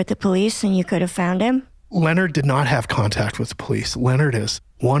contact with the police and you could have found him? Leonard did not have contact with the police. Leonard is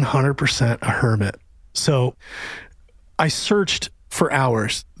 100% a hermit. So I searched for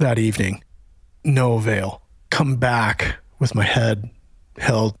hours that evening. No avail. Come back with my head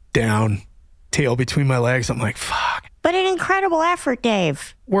held down, tail between my legs. I'm like, fuck. But an incredible effort,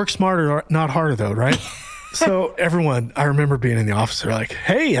 Dave. Work smarter, not harder though, right? So everyone, I remember being in the office, they're like,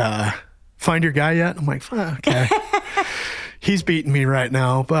 hey, find your guy yet? I'm like, okay. He's beating me right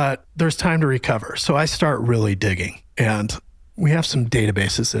now, but there's time to recover. So I start really digging, and we have some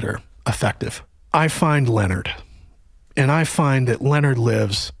databases that are effective. I find Leonard, and I find that Leonard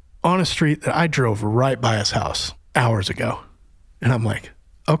lives on a street that I drove right by his house hours ago. And I'm like,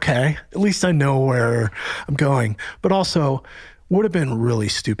 okay, at least I know where I'm going. But also, would have been really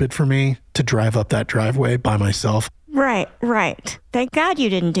stupid for me to drive up that driveway by myself. Right. Thank God you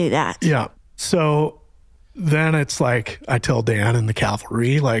didn't do that. Yeah. So then it's like, I tell Dan and the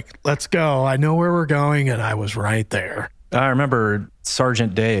cavalry, like, let's go. I know where we're going. And I was right there. I remember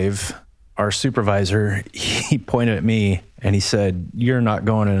Sergeant Dave, our supervisor, he pointed at me and he said, you're not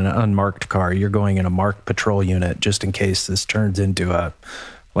going in an unmarked car. You're going in a marked patrol unit just in case this turns into a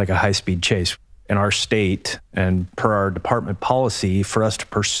high-speed chase. In our state and per our department policy, for us to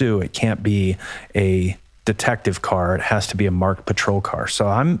pursue, it can't be a detective car. It has to be a marked patrol car. So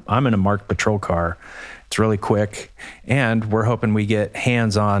I'm in a marked patrol car. It's really quick. And we're hoping we get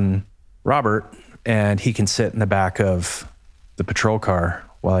hands on Robert and he can sit in the back of the patrol car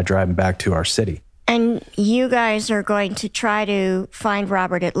while I drive him back to our city. And you guys are going to try to find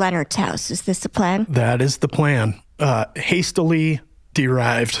Robert at Leonard's house. Is this the plan? That is the plan. Hastily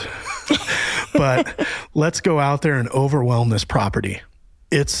derived. But let's go out there and overwhelm this property.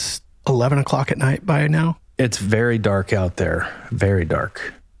 It's 11 o'clock at night by now. It's very dark out there. Very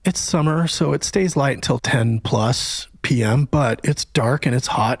dark. It's summer, so it stays light until 10 plus p.m., but it's dark and it's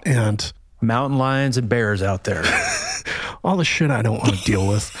hot and... mountain lions and bears out there. All the shit I don't want to deal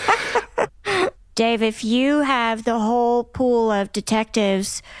with. Dave, if you have the whole pool of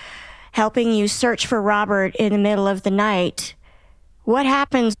detectives helping you search for Robert in the middle of the night, what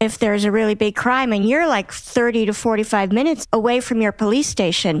happens if there's a really big crime and you're like 30 to 45 minutes away from your police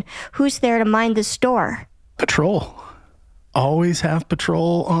station? Who's there to mind the store? Patrol. Always have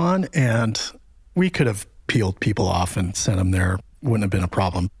patrol on, and we could have peeled people off and sent them there. Wouldn't have been a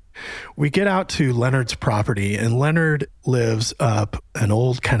problem. We get out to Leonard's property, and Leonard lives up an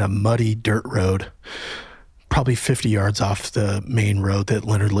old kind of muddy dirt road, probably 50 yards off the main road that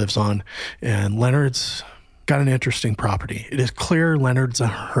Leonard lives on. And Leonard's got an interesting property. It is clear Leonard's a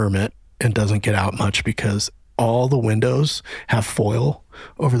hermit and doesn't get out much because all the windows have foil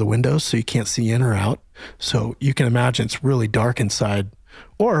over the windows, so you can't see in or out. So you can imagine it's really dark inside,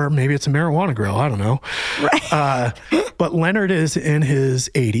 or maybe it's a marijuana grow. I don't know. Right. But Leonard is in his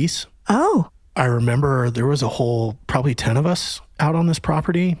 80s. Oh. I remember there was a whole, probably 10 of us out on this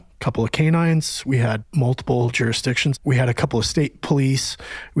property, a couple of canines. We had multiple jurisdictions. We had a couple of state police.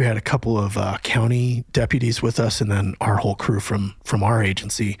 We had a couple of county deputies with us, and then our whole crew from our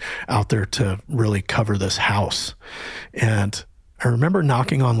agency out there to really cover this house. And I remember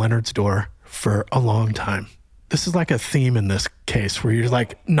knocking on Leonard's door for a long time. This is like a theme in this case where you're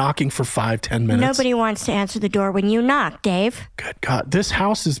like knocking for 5-10 minutes. Nobody wants to answer the door when you knock, Dave. Good God. This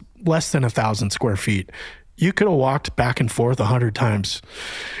house is less than 1,000 square feet. You could have walked back and forth 100 times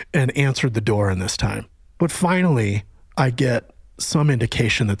and answered the door in this time. But finally, I get some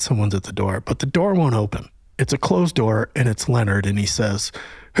indication that someone's at the door, but the door won't open. It's a closed door, and it's Leonard, and he says,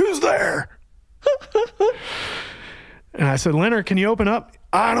 "Who's there?" And I said, "Leonard, can you open up?"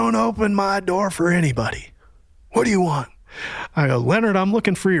 "I don't open my door for anybody." "What do you want?" I go, "Leonard, I'm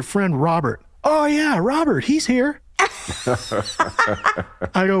looking for your friend Robert." "Oh, yeah, Robert, he's here."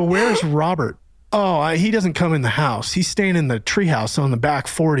 I go, "Where's Robert?" "Oh, he doesn't come in the house. He's staying in the treehouse on the back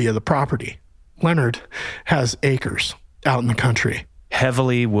 40 of the property." Leonard has acres out in the country.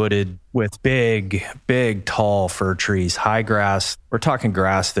 Heavily wooded with big, tall fir trees, high grass. We're talking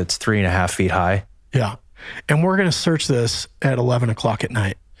grass that's 3.5 feet high. Yeah. And we're going to search this at 11 o'clock at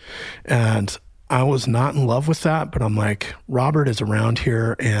night. And I was not in love with that, but I'm like, Robert is around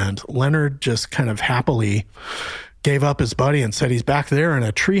here, and Leonard just kind of happily gave up his buddy and said he's back there in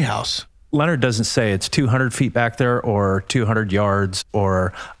a treehouse. Leonard doesn't say it's 200 feet back there or 200 yards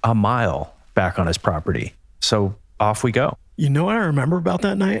or a mile back on his property. So off we go. You know what I remember about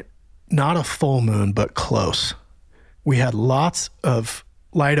that night? Not a full moon, but close. We had lots of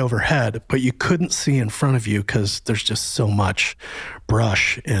light overhead, but you couldn't see in front of you because there's just so much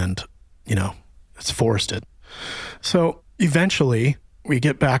brush and, it's forested. So eventually we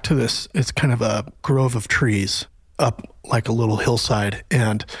get back to this. It's kind of a grove of trees up like a little hillside,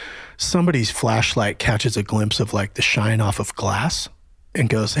 and somebody's flashlight catches a glimpse of like the shine off of glass and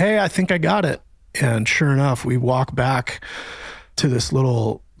goes, "Hey, I think I got it." And sure enough, we walk back to this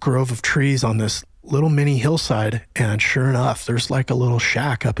little grove of trees on this little mini hillside, and sure enough, there's like a little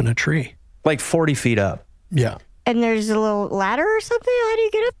shack up in a tree. Like 40 feet up. Yeah. And there's a little ladder or something? How do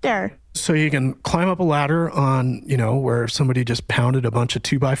you get up there? So you can climb up a ladder on, where somebody just pounded a bunch of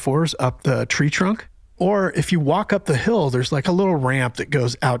 2x4s up the tree trunk. Or if you walk up the hill, there's like a little ramp that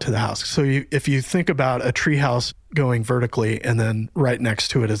goes out to the house. So if you think about a tree house going vertically, and then right next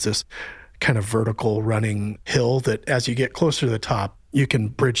to it is this kind of vertical running hill that as you get closer to the top, you can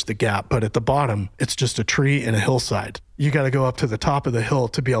bridge the gap. But at the bottom, it's just a tree and a hillside. You got to go up to the top of the hill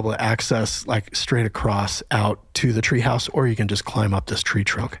to be able to access like straight across out to the tree house, or you can just climb up this tree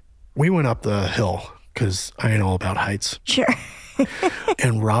trunk. We went up the hill because I ain't all about heights. Sure.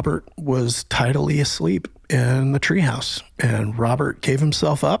 And Robert was tidily asleep in the treehouse. And Robert gave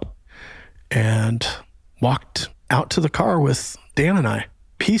himself up and walked out to the car with Dan and I.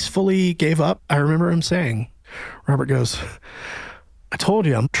 Peacefully gave up. I remember him saying, Robert goes, "I told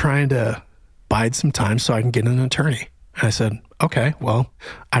you I'm trying to bide some time so I can get an attorney." And I said, "Okay, well,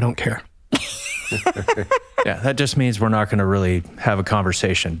 I don't care." Yeah, that just means we're not going to really have a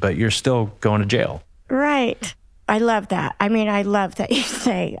conversation, but you're still going to jail. Right. I love that. I mean, I love that you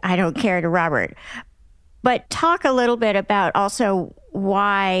say, "I don't care" to Robert. But talk a little bit about also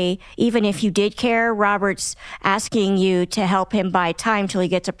why, even if you did care, Robert's asking you to help him buy time till he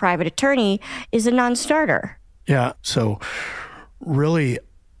gets a private attorney is a non-starter. Yeah. So really,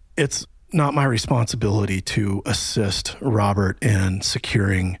 it's not my responsibility to assist Robert in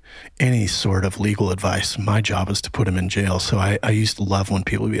securing any sort of legal advice. My job is to put him in jail. So I used to love when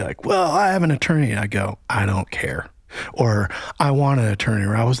people would be like, "Well, I have an attorney." And I go, "I don't care." Or, "I want an attorney,"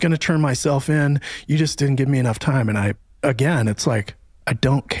 or, "I was going to turn myself in. You just didn't give me enough time." And it's like, I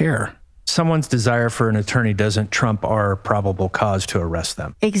don't care. Someone's desire for an attorney doesn't trump our probable cause to arrest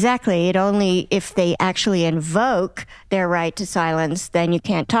them. Exactly. It only, if they actually invoke their right to silence, then you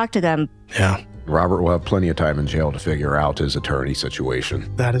can't talk to them. Yeah. Robert will have plenty of time in jail to figure out his attorney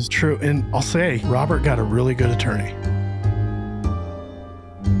situation. That is true. And I'll say, Robert got a really good attorney.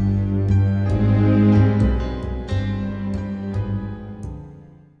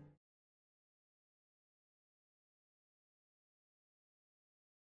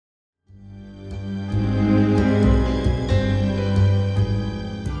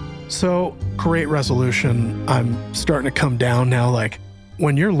 So, great resolution. I'm starting to come down now. Like,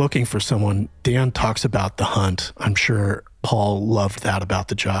 when you're looking for someone, Dan talks about the hunt. I'm sure Paul loved that about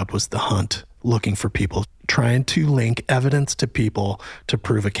the job, was the hunt, looking for people, trying to link evidence to people to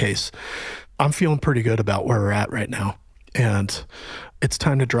prove a case. I'm feeling pretty good about where we're at right now. And it's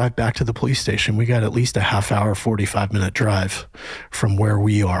time to drive back to the police station. We got at least a half hour, 45-minute drive from where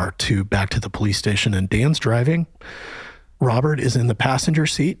we are to back to the police station. And Dan's driving. Robert is in the passenger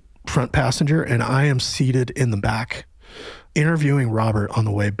seat, front passenger, and I am seated in the back, interviewing Robert on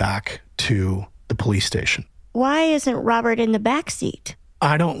the way back to the police station. Why isn't Robert in the back seat?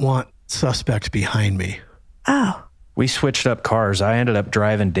 I don't want suspect behind me. Oh. We switched up cars. I ended up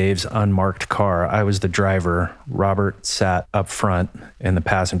driving Dave's unmarked car. I was the driver. Robert sat up front in the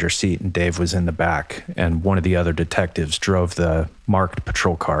passenger seat, and Dave was in the back. And one of the other detectives drove the marked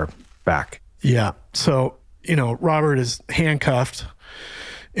patrol car back. Yeah. So, Robert is handcuffed,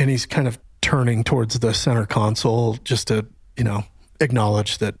 and he's kind of turning towards the center console just to,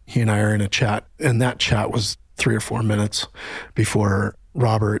 acknowledge that he and I are in a chat. And that chat was 3 or 4 minutes before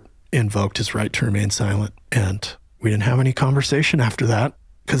Robert invoked his right to remain silent. And we didn't have any conversation after that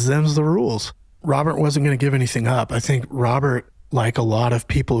because them's the rules. Robert wasn't going to give anything up. I think Robert, like a lot of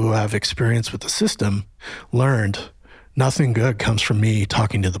people who have experience with the system, learned nothing good comes from me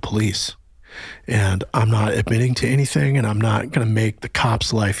talking to the police. And I'm not admitting to anything, and I'm not going to make the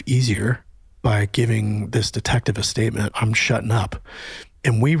cop's life easier by giving this detective a statement. I'm shutting up.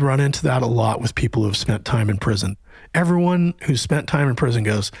 And we run into that a lot with people who have spent time in prison. Everyone who's spent time in prison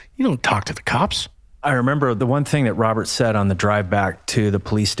goes, you don't talk to the cops. I remember the one thing that Robert said on the drive back to the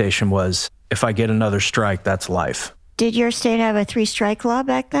police station was, if I get another strike, that's life. Did your state have a 3-strike law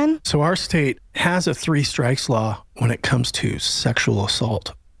back then? So our state has a 3 strikes law when it comes to sexual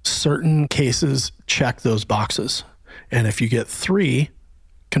assault. Certain cases check those boxes. And if you get 3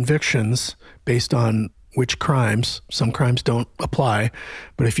 convictions based on which crimes, some crimes don't apply,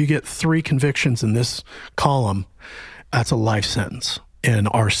 but if you get 3 convictions in this column, that's a life sentence in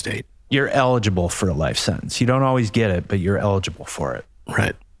our state. You're eligible for a life sentence. You don't always get it, but you're eligible for it.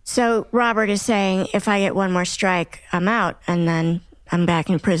 Right. So Robert is saying, if I get one more strike, I'm out, and then I'm back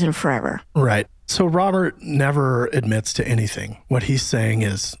in prison forever. Right. So Robert never admits to anything. What he's saying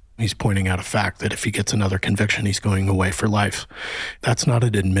is, he's pointing out a fact that if he gets another conviction, he's going away for life. That's not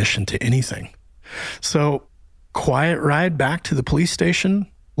an admission to anything. So quiet ride back to the police station,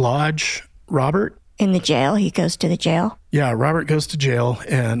 lodge Robert. In the jail? He goes to the jail? Yeah, Robert goes to jail,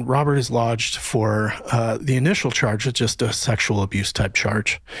 and Robert is lodged for the initial charge is just a sexual abuse type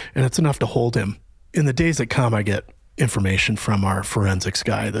charge, and it's enough to hold him. In the days that come, I get information from our forensics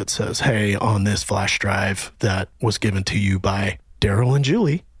guy that says, hey, on this flash drive that was given to you by Daryl and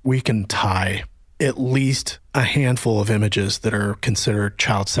Julie, we can tie at least a handful of images that are considered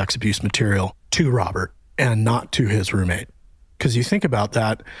child sex abuse material to Robert and not to his roommate. Because you think about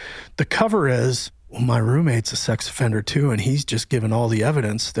that, the cover is, well, my roommate's a sex offender too, and he's just given all the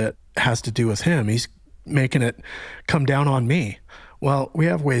evidence that has to do with him. He's making it come down on me. Well, we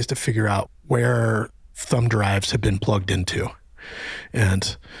have ways to figure out where thumb drives have been plugged into.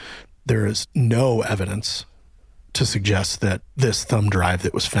 And there is no evidence to suggest that this thumb drive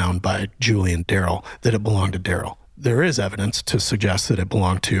that was found by Julie and Daryl, that it belonged to Daryl. There is evidence to suggest that it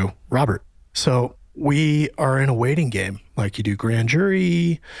belonged to Robert. So we are in a waiting game. Like you do grand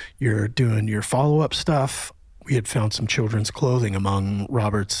jury, you're doing your follow-up stuff. We had found some children's clothing among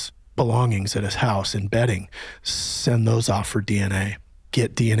Robert's belongings at his house and bedding. Send those off for DNA.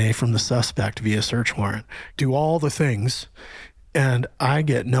 Get DNA from the suspect via search warrant. Do all the things, and I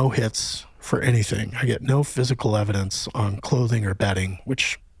get no hits for anything. I get no physical evidence on clothing or bedding,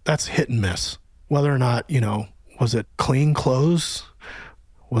 which that's hit and miss. Whether or not, was it clean clothes?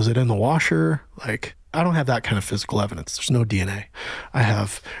 Was it in the washer? I don't have that kind of physical evidence. There's no DNA. I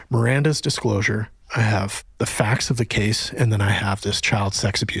have Miranda's disclosure. I have the facts of the case, and then I have this child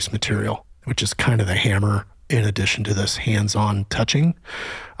sex abuse material, which is kind of the hammer in addition to this hands-on touching.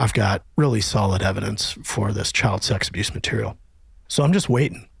 I've got really solid evidence for this child sex abuse material. So I'm just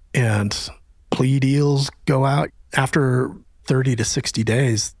waiting. And plea deals go out after 30 to 60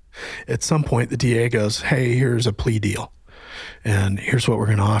 days. At some point, the DA goes, hey, here's a plea deal. And here's what we're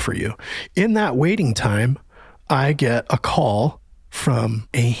going to offer you. In that waiting time, I get a call from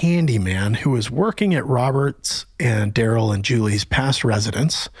a handyman who is working at Robert's and Daryl and Julie's past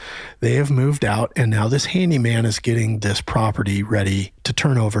residence. They have moved out, and now this handyman is getting this property ready to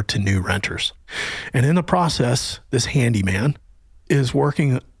turn over to new renters. And in the process, this handyman is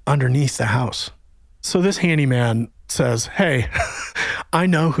working underneath the house. So this handyman says, hey, I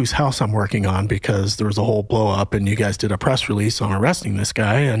know whose house I'm working on because there was a whole blow up and you guys did a press release on arresting this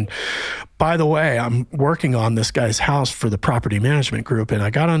guy. And by the way, I'm working on this guy's house for the property management group. And I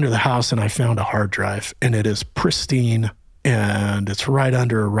got under the house and I found a hard drive and it is pristine and it's right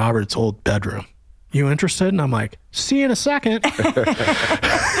under Robert's old bedroom. You interested? And I'm like, see you in a second.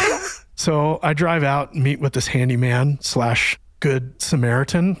 So I drive out and meet with this handyman / good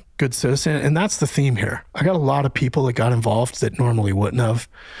Samaritan, good citizen. And that's the theme here. I got a lot of people that got involved that normally wouldn't have,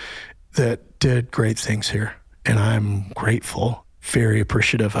 that did great things here. And I'm grateful, very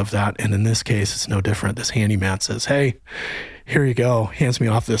appreciative of that. And in this case, it's no different. This handyman says, hey, here you go. Hands me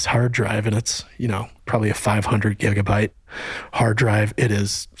off this hard drive. And it's, probably a 500 gigabyte hard drive. It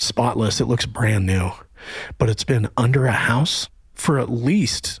is spotless. It looks brand new, but it's been under a house for at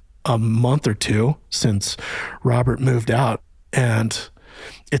least a month or two since Robert moved out. And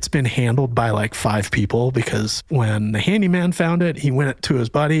it's been handled by like 5 people because when the handyman found it, he went to his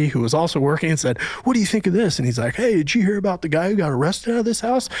buddy who was also working and said, what do you think of this? And he's like, hey, did you hear about the guy who got arrested out of this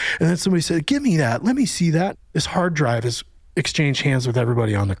house? And then somebody said, give me that. Let me see that. This hard drive is exchanged hands with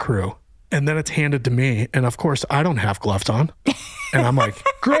everybody on the crew. And then it's handed to me. And of course, I don't have gloves on. And I'm like,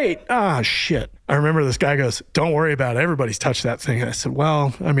 great. Shit. I remember this guy goes, don't worry about it. Everybody's touched that thing. And I said,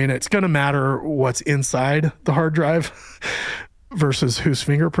 well, it's going to matter what's inside the hard drive versus whose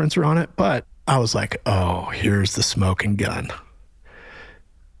fingerprints are on it. But I was like, oh, here's the smoking gun.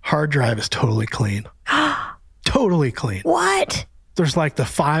 Hard drive is totally clean. Totally clean. What? There's like the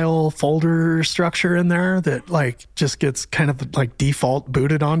file folder structure in there that like just gets kind of like default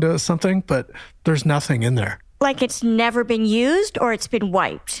booted onto something, but there's nothing in there. Like it's never been used or it's been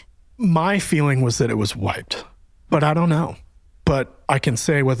wiped? My feeling was that it was wiped, but I don't know. But I can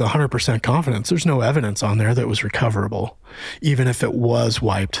say with 100% confidence, there's no evidence on there that was recoverable. Even if it was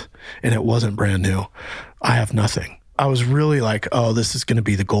wiped and it wasn't brand new, I have nothing. I was really like, oh, this is going to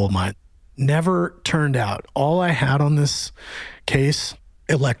be the gold mine. Never turned out. All I had on this case,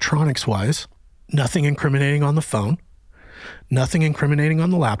 electronics-wise, nothing incriminating on the phone, nothing incriminating on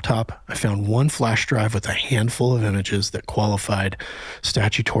the laptop. I found one flash drive with a handful of images that qualified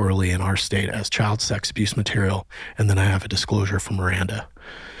statutorily in our state as child sex abuse material. And then I have a disclosure from Miranda.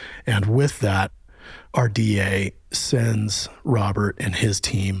 And with that, our DA sends Robert and his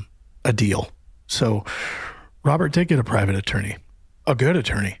team a deal. So Robert did get a private attorney, a good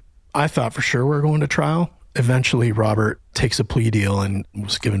attorney. I thought for sure we were going to trial. Eventually, Robert takes a plea deal and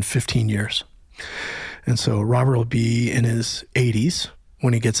was given 15 years. And so Robert will be in his 80s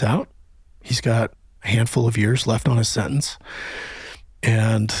when he gets out. He's got a handful of years left on his sentence.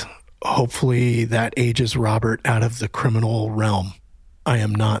 And hopefully that ages Robert out of the criminal realm. I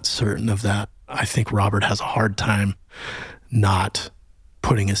am not certain of that. I think Robert has a hard time not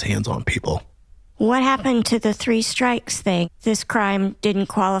putting his hands on people. What happened to the 3 strikes thing? This crime didn't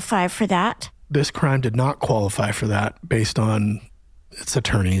qualify for that? This crime did not qualify for that based on its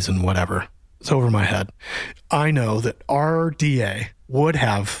attorneys and whatever. It's over my head. I know that our DA would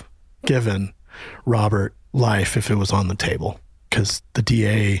have given Robert life if it was on the table because the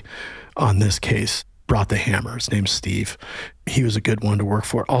DA on this case brought the hammer. His name's Steve. He was a good one to work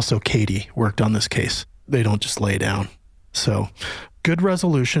for. Also, Katie worked on this case. They don't just lay down. So, good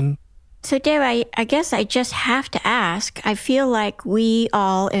resolution. So, Dave, I guess I just have to ask. I feel like we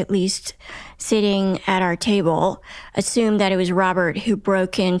all, at least sitting at our table, assumed that it was Robert who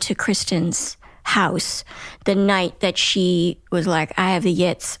broke into Kristen's house the night that she was like, I have the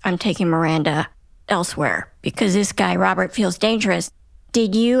yits, I'm taking Miranda elsewhere because this guy, Robert, feels dangerous.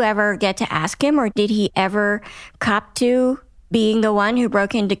 Did you ever get to ask him or did he ever cop to being the one who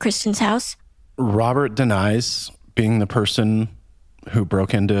broke into Kristen's house? Robert denies being the person who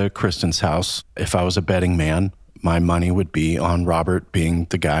broke into Kristen's house. If I was a betting man, my money would be on Robert being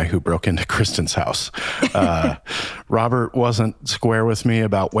the guy who broke into Kristen's house. Robert wasn't square with me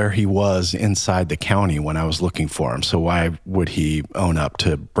about where he was inside the county when I was looking for him. So why would he own up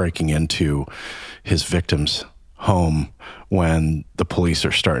to breaking into his victim's home when the police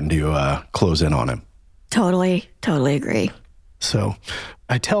are starting to close in on him? Totally agree. So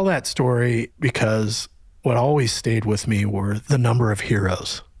I tell that story because what always stayed with me were the number of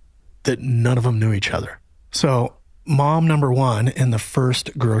heroes that none of them knew each other. So mom number 1 in the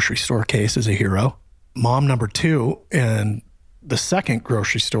first grocery store case is a hero. Mom number 2 in the second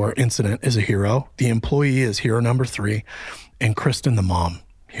grocery store incident is a hero. The employee is hero number 3. And Kristen, the mom,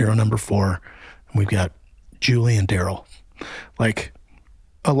 hero number 4. And we've got Julie and Daryl. Like,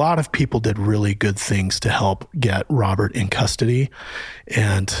 a lot of people did really good things to help get Robert in custody.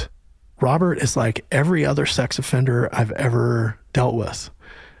 And Robert is like every other sex offender I've ever dealt with.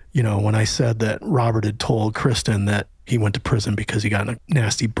 You know, when I said that Robert had told Kristen that He went to prison because he got in a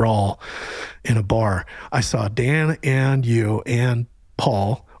nasty brawl in a bar. I saw Dan and you and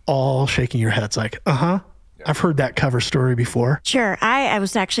Paul all shaking your heads like, I've heard that cover story before. Sure. I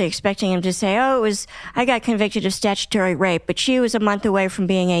was actually expecting him to say, I got convicted of statutory rape, but she was a month away from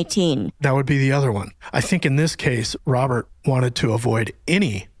being 18. That would be the other one. I think in this case, Robert wanted to avoid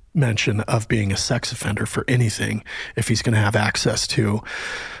any mention of being a sex offender for anything if he's going to have access to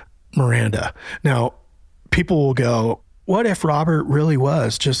Miranda. Now, people will go, what if Robert really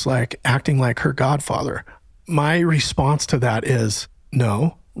was just like acting like her godfather? My response to that is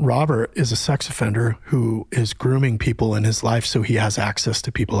no. Robert is a sex offender who is grooming people in his life so he has access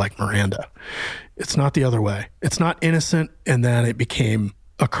to people like Miranda. It's not the other way. It's not innocent and then it became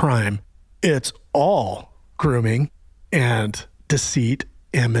a crime. It's all grooming and deceit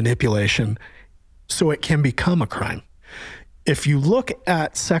and manipulation so it can become a crime. If you look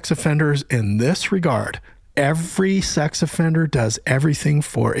at sex offenders in this regard, every sex offender does everything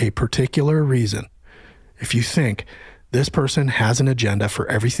for a particular reason. If you think this person has an agenda for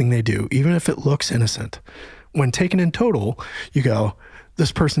everything they do, even if it looks innocent, when taken in total, you go,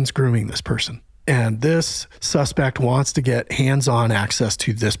 this person's grooming this person. And this suspect wants to get hands-on access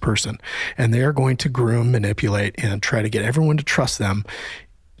to this person. And they are going to groom, manipulate, and try to get everyone to trust them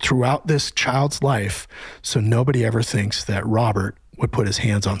throughout this child's life so nobody ever thinks that Robert would put his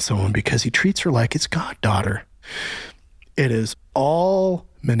hands on someone because he treats her like his goddaughter. It is all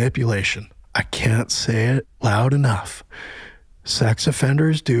manipulation. I can't say it loud enough. Sex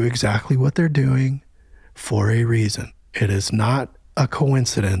offenders do exactly what they're doing for a reason. It is not a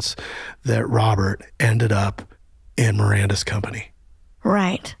coincidence that Robert ended up in Miranda's company.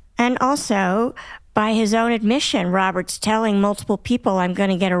 Right. And also, by his own admission, Robert's telling multiple people, I'm going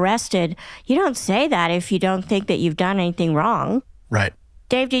to get arrested. You don't say that if you don't think that you've done anything wrong. Right.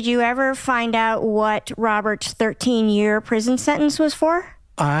 Dave, did you ever find out what Robert's 13-year prison sentence was for?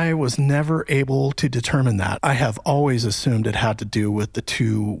 I was never able to determine that. I have always assumed it had to do with the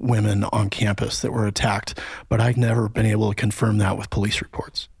two women on campus that were attacked, but I've never been able to confirm that with police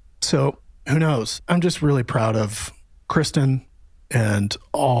reports. So who knows? I'm just really proud of Kristen and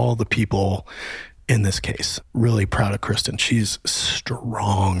all the people in this case. Really proud of Kristen. She's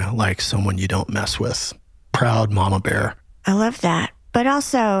strong, like someone you don't mess with. Proud mama bear. I love that. But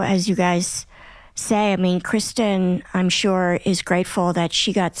also, as you guys say, I mean, Kristen, I'm sure, is grateful that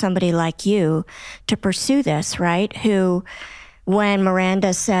she got somebody like you to pursue this, right? Who, when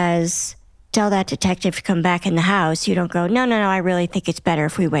Miranda says, tell that detective to come back in the house, you don't go, no, I really think it's better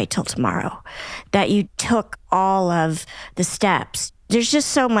if we wait till tomorrow. That you took all of the steps. There's just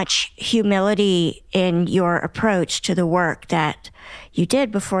so much humility in your approach to the work that you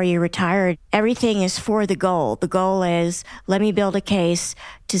did before you retired. Everything is for the goal. The goal is, let me build a case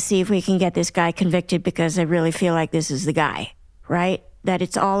to see if we can get this guy convicted because I really feel like this is the guy, right? That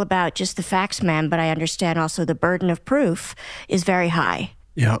it's all about just the facts, man, but I understand also the burden of proof is very high.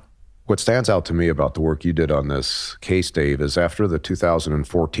 Yeah. What stands out to me about the work you did on this case, Dave, is after the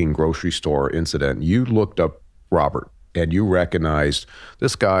 2014 grocery store incident, you looked up Robert and you recognized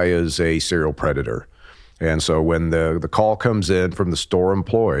this guy is a serial predator. And so when the call comes in from the store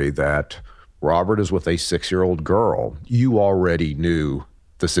employee that Robert is with a 6-year-old girl, you already knew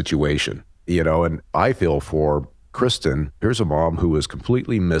the situation, you know, and I feel for Kristen, here's a mom who was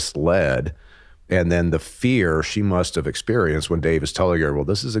completely misled. And then the fear she must have experienced when Dave is telling her, well,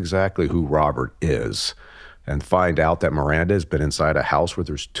 this is exactly who Robert is. And find out that Miranda has been inside a house where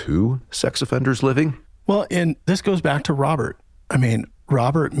there's 2 sex offenders living. Well, and this goes back to Robert. I mean,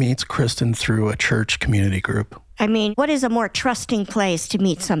 Robert meets Kristen through a church community group. I mean, what is a more trusting place to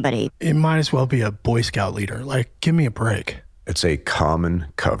meet somebody? It might as well be a Boy Scout leader. Like, give me a break. It's a common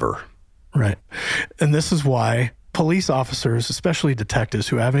cover. Right. And this is why police officers, especially detectives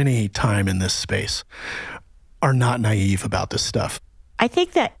who have any time in this space, are not naive about this stuff. I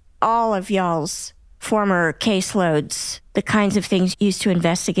think that all of y'all's former caseloads, the kinds of things used to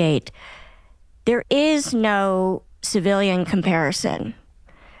investigate, there is no civilian comparison.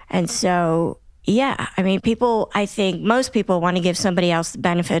 And so, yeah, I mean, I think most people want to give somebody else the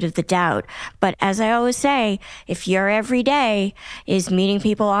benefit of the doubt. But as I always say, if your every day is meeting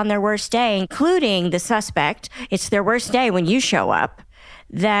people on their worst day, including the suspect, it's their worst day when you show up,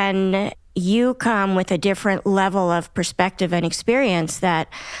 then you come with a different level of perspective and experience that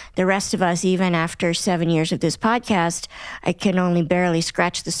the rest of us, even after 7 years of this podcast, I can only barely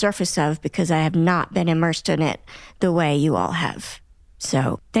scratch the surface of because I have not been immersed in it the way you all have.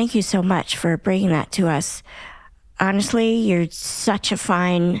 So thank you so much for bringing that to us. Honestly, you're such a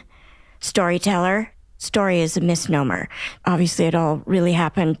fine storyteller, story is a misnomer. Obviously, it all really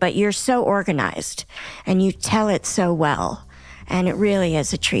happened, but you're so organized and you tell it so well. And it really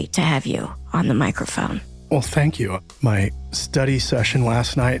is a treat to have you on the microphone. Well, thank you. My study session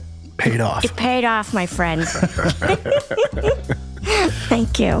last night paid off. It paid off, my friend.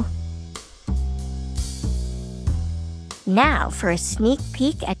 Thank you. Now for a sneak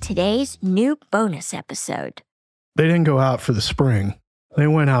peek at today's new bonus episode. They didn't go out for the spring. They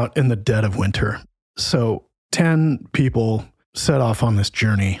went out in the dead of winter. So 10 people set off on this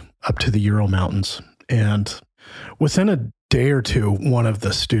journey up to the Ural Mountains. And within a day or two, one of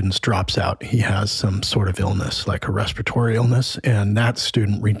the students drops out. He has some sort of illness, like a respiratory illness, and that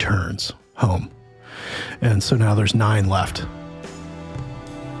student returns home. And so now there's 9 left.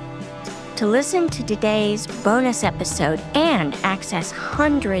 To listen to today's bonus episode and access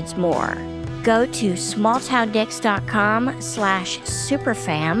hundreds more, go to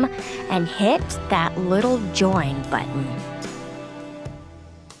smalltowndicks.com/superfam and hit that little join button.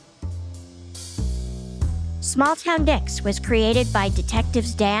 Small Town Dicks was created by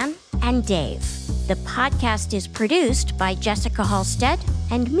Detectives Dan and Dave. The podcast is produced by Jessica Halstead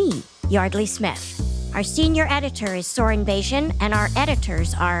and me, Yardley Smith. Our senior editor is Soren Bajan, and our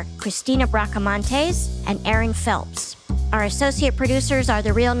editors are Christina Bracamontes and Aaron Phelps. Our associate producers are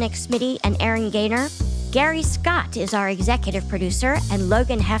the real Nick Smitty and Aaron Gaynor. Gary Scott is our executive producer, and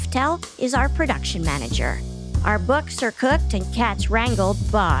Logan Heftel is our production manager. Our books are cooked and cats wrangled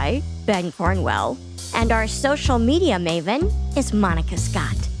by Ben Cornwell. And our social media maven is Monica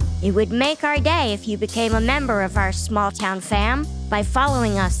Scott. It would make our day if you became a member of our small town fam by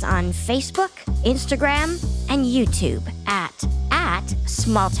following us on Facebook, Instagram, and YouTube at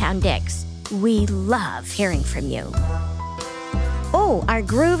Small Town Dicks. We love hearing from you. Oh, our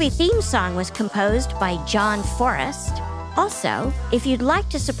groovy theme song was composed by John Forrest. Also, if you'd like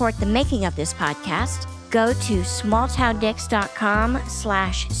to support the making of this podcast, go to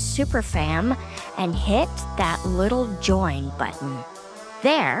smalltowndicks.com/superfam and hit that little join button.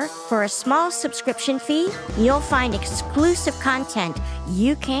 There, for a small subscription fee, you'll find exclusive content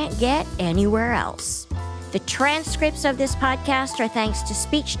you can't get anywhere else. The transcripts of this podcast are thanks to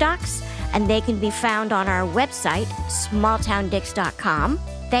speech docs, and they can be found on our website, smalltowndicks.com.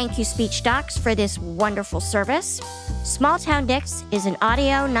 Thank you, Speech Docs, for this wonderful service. Small Town Dicks is an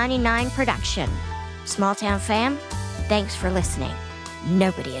Audio 99 production. Small Town fam, thanks for listening.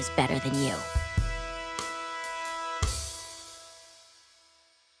 Nobody is better than you.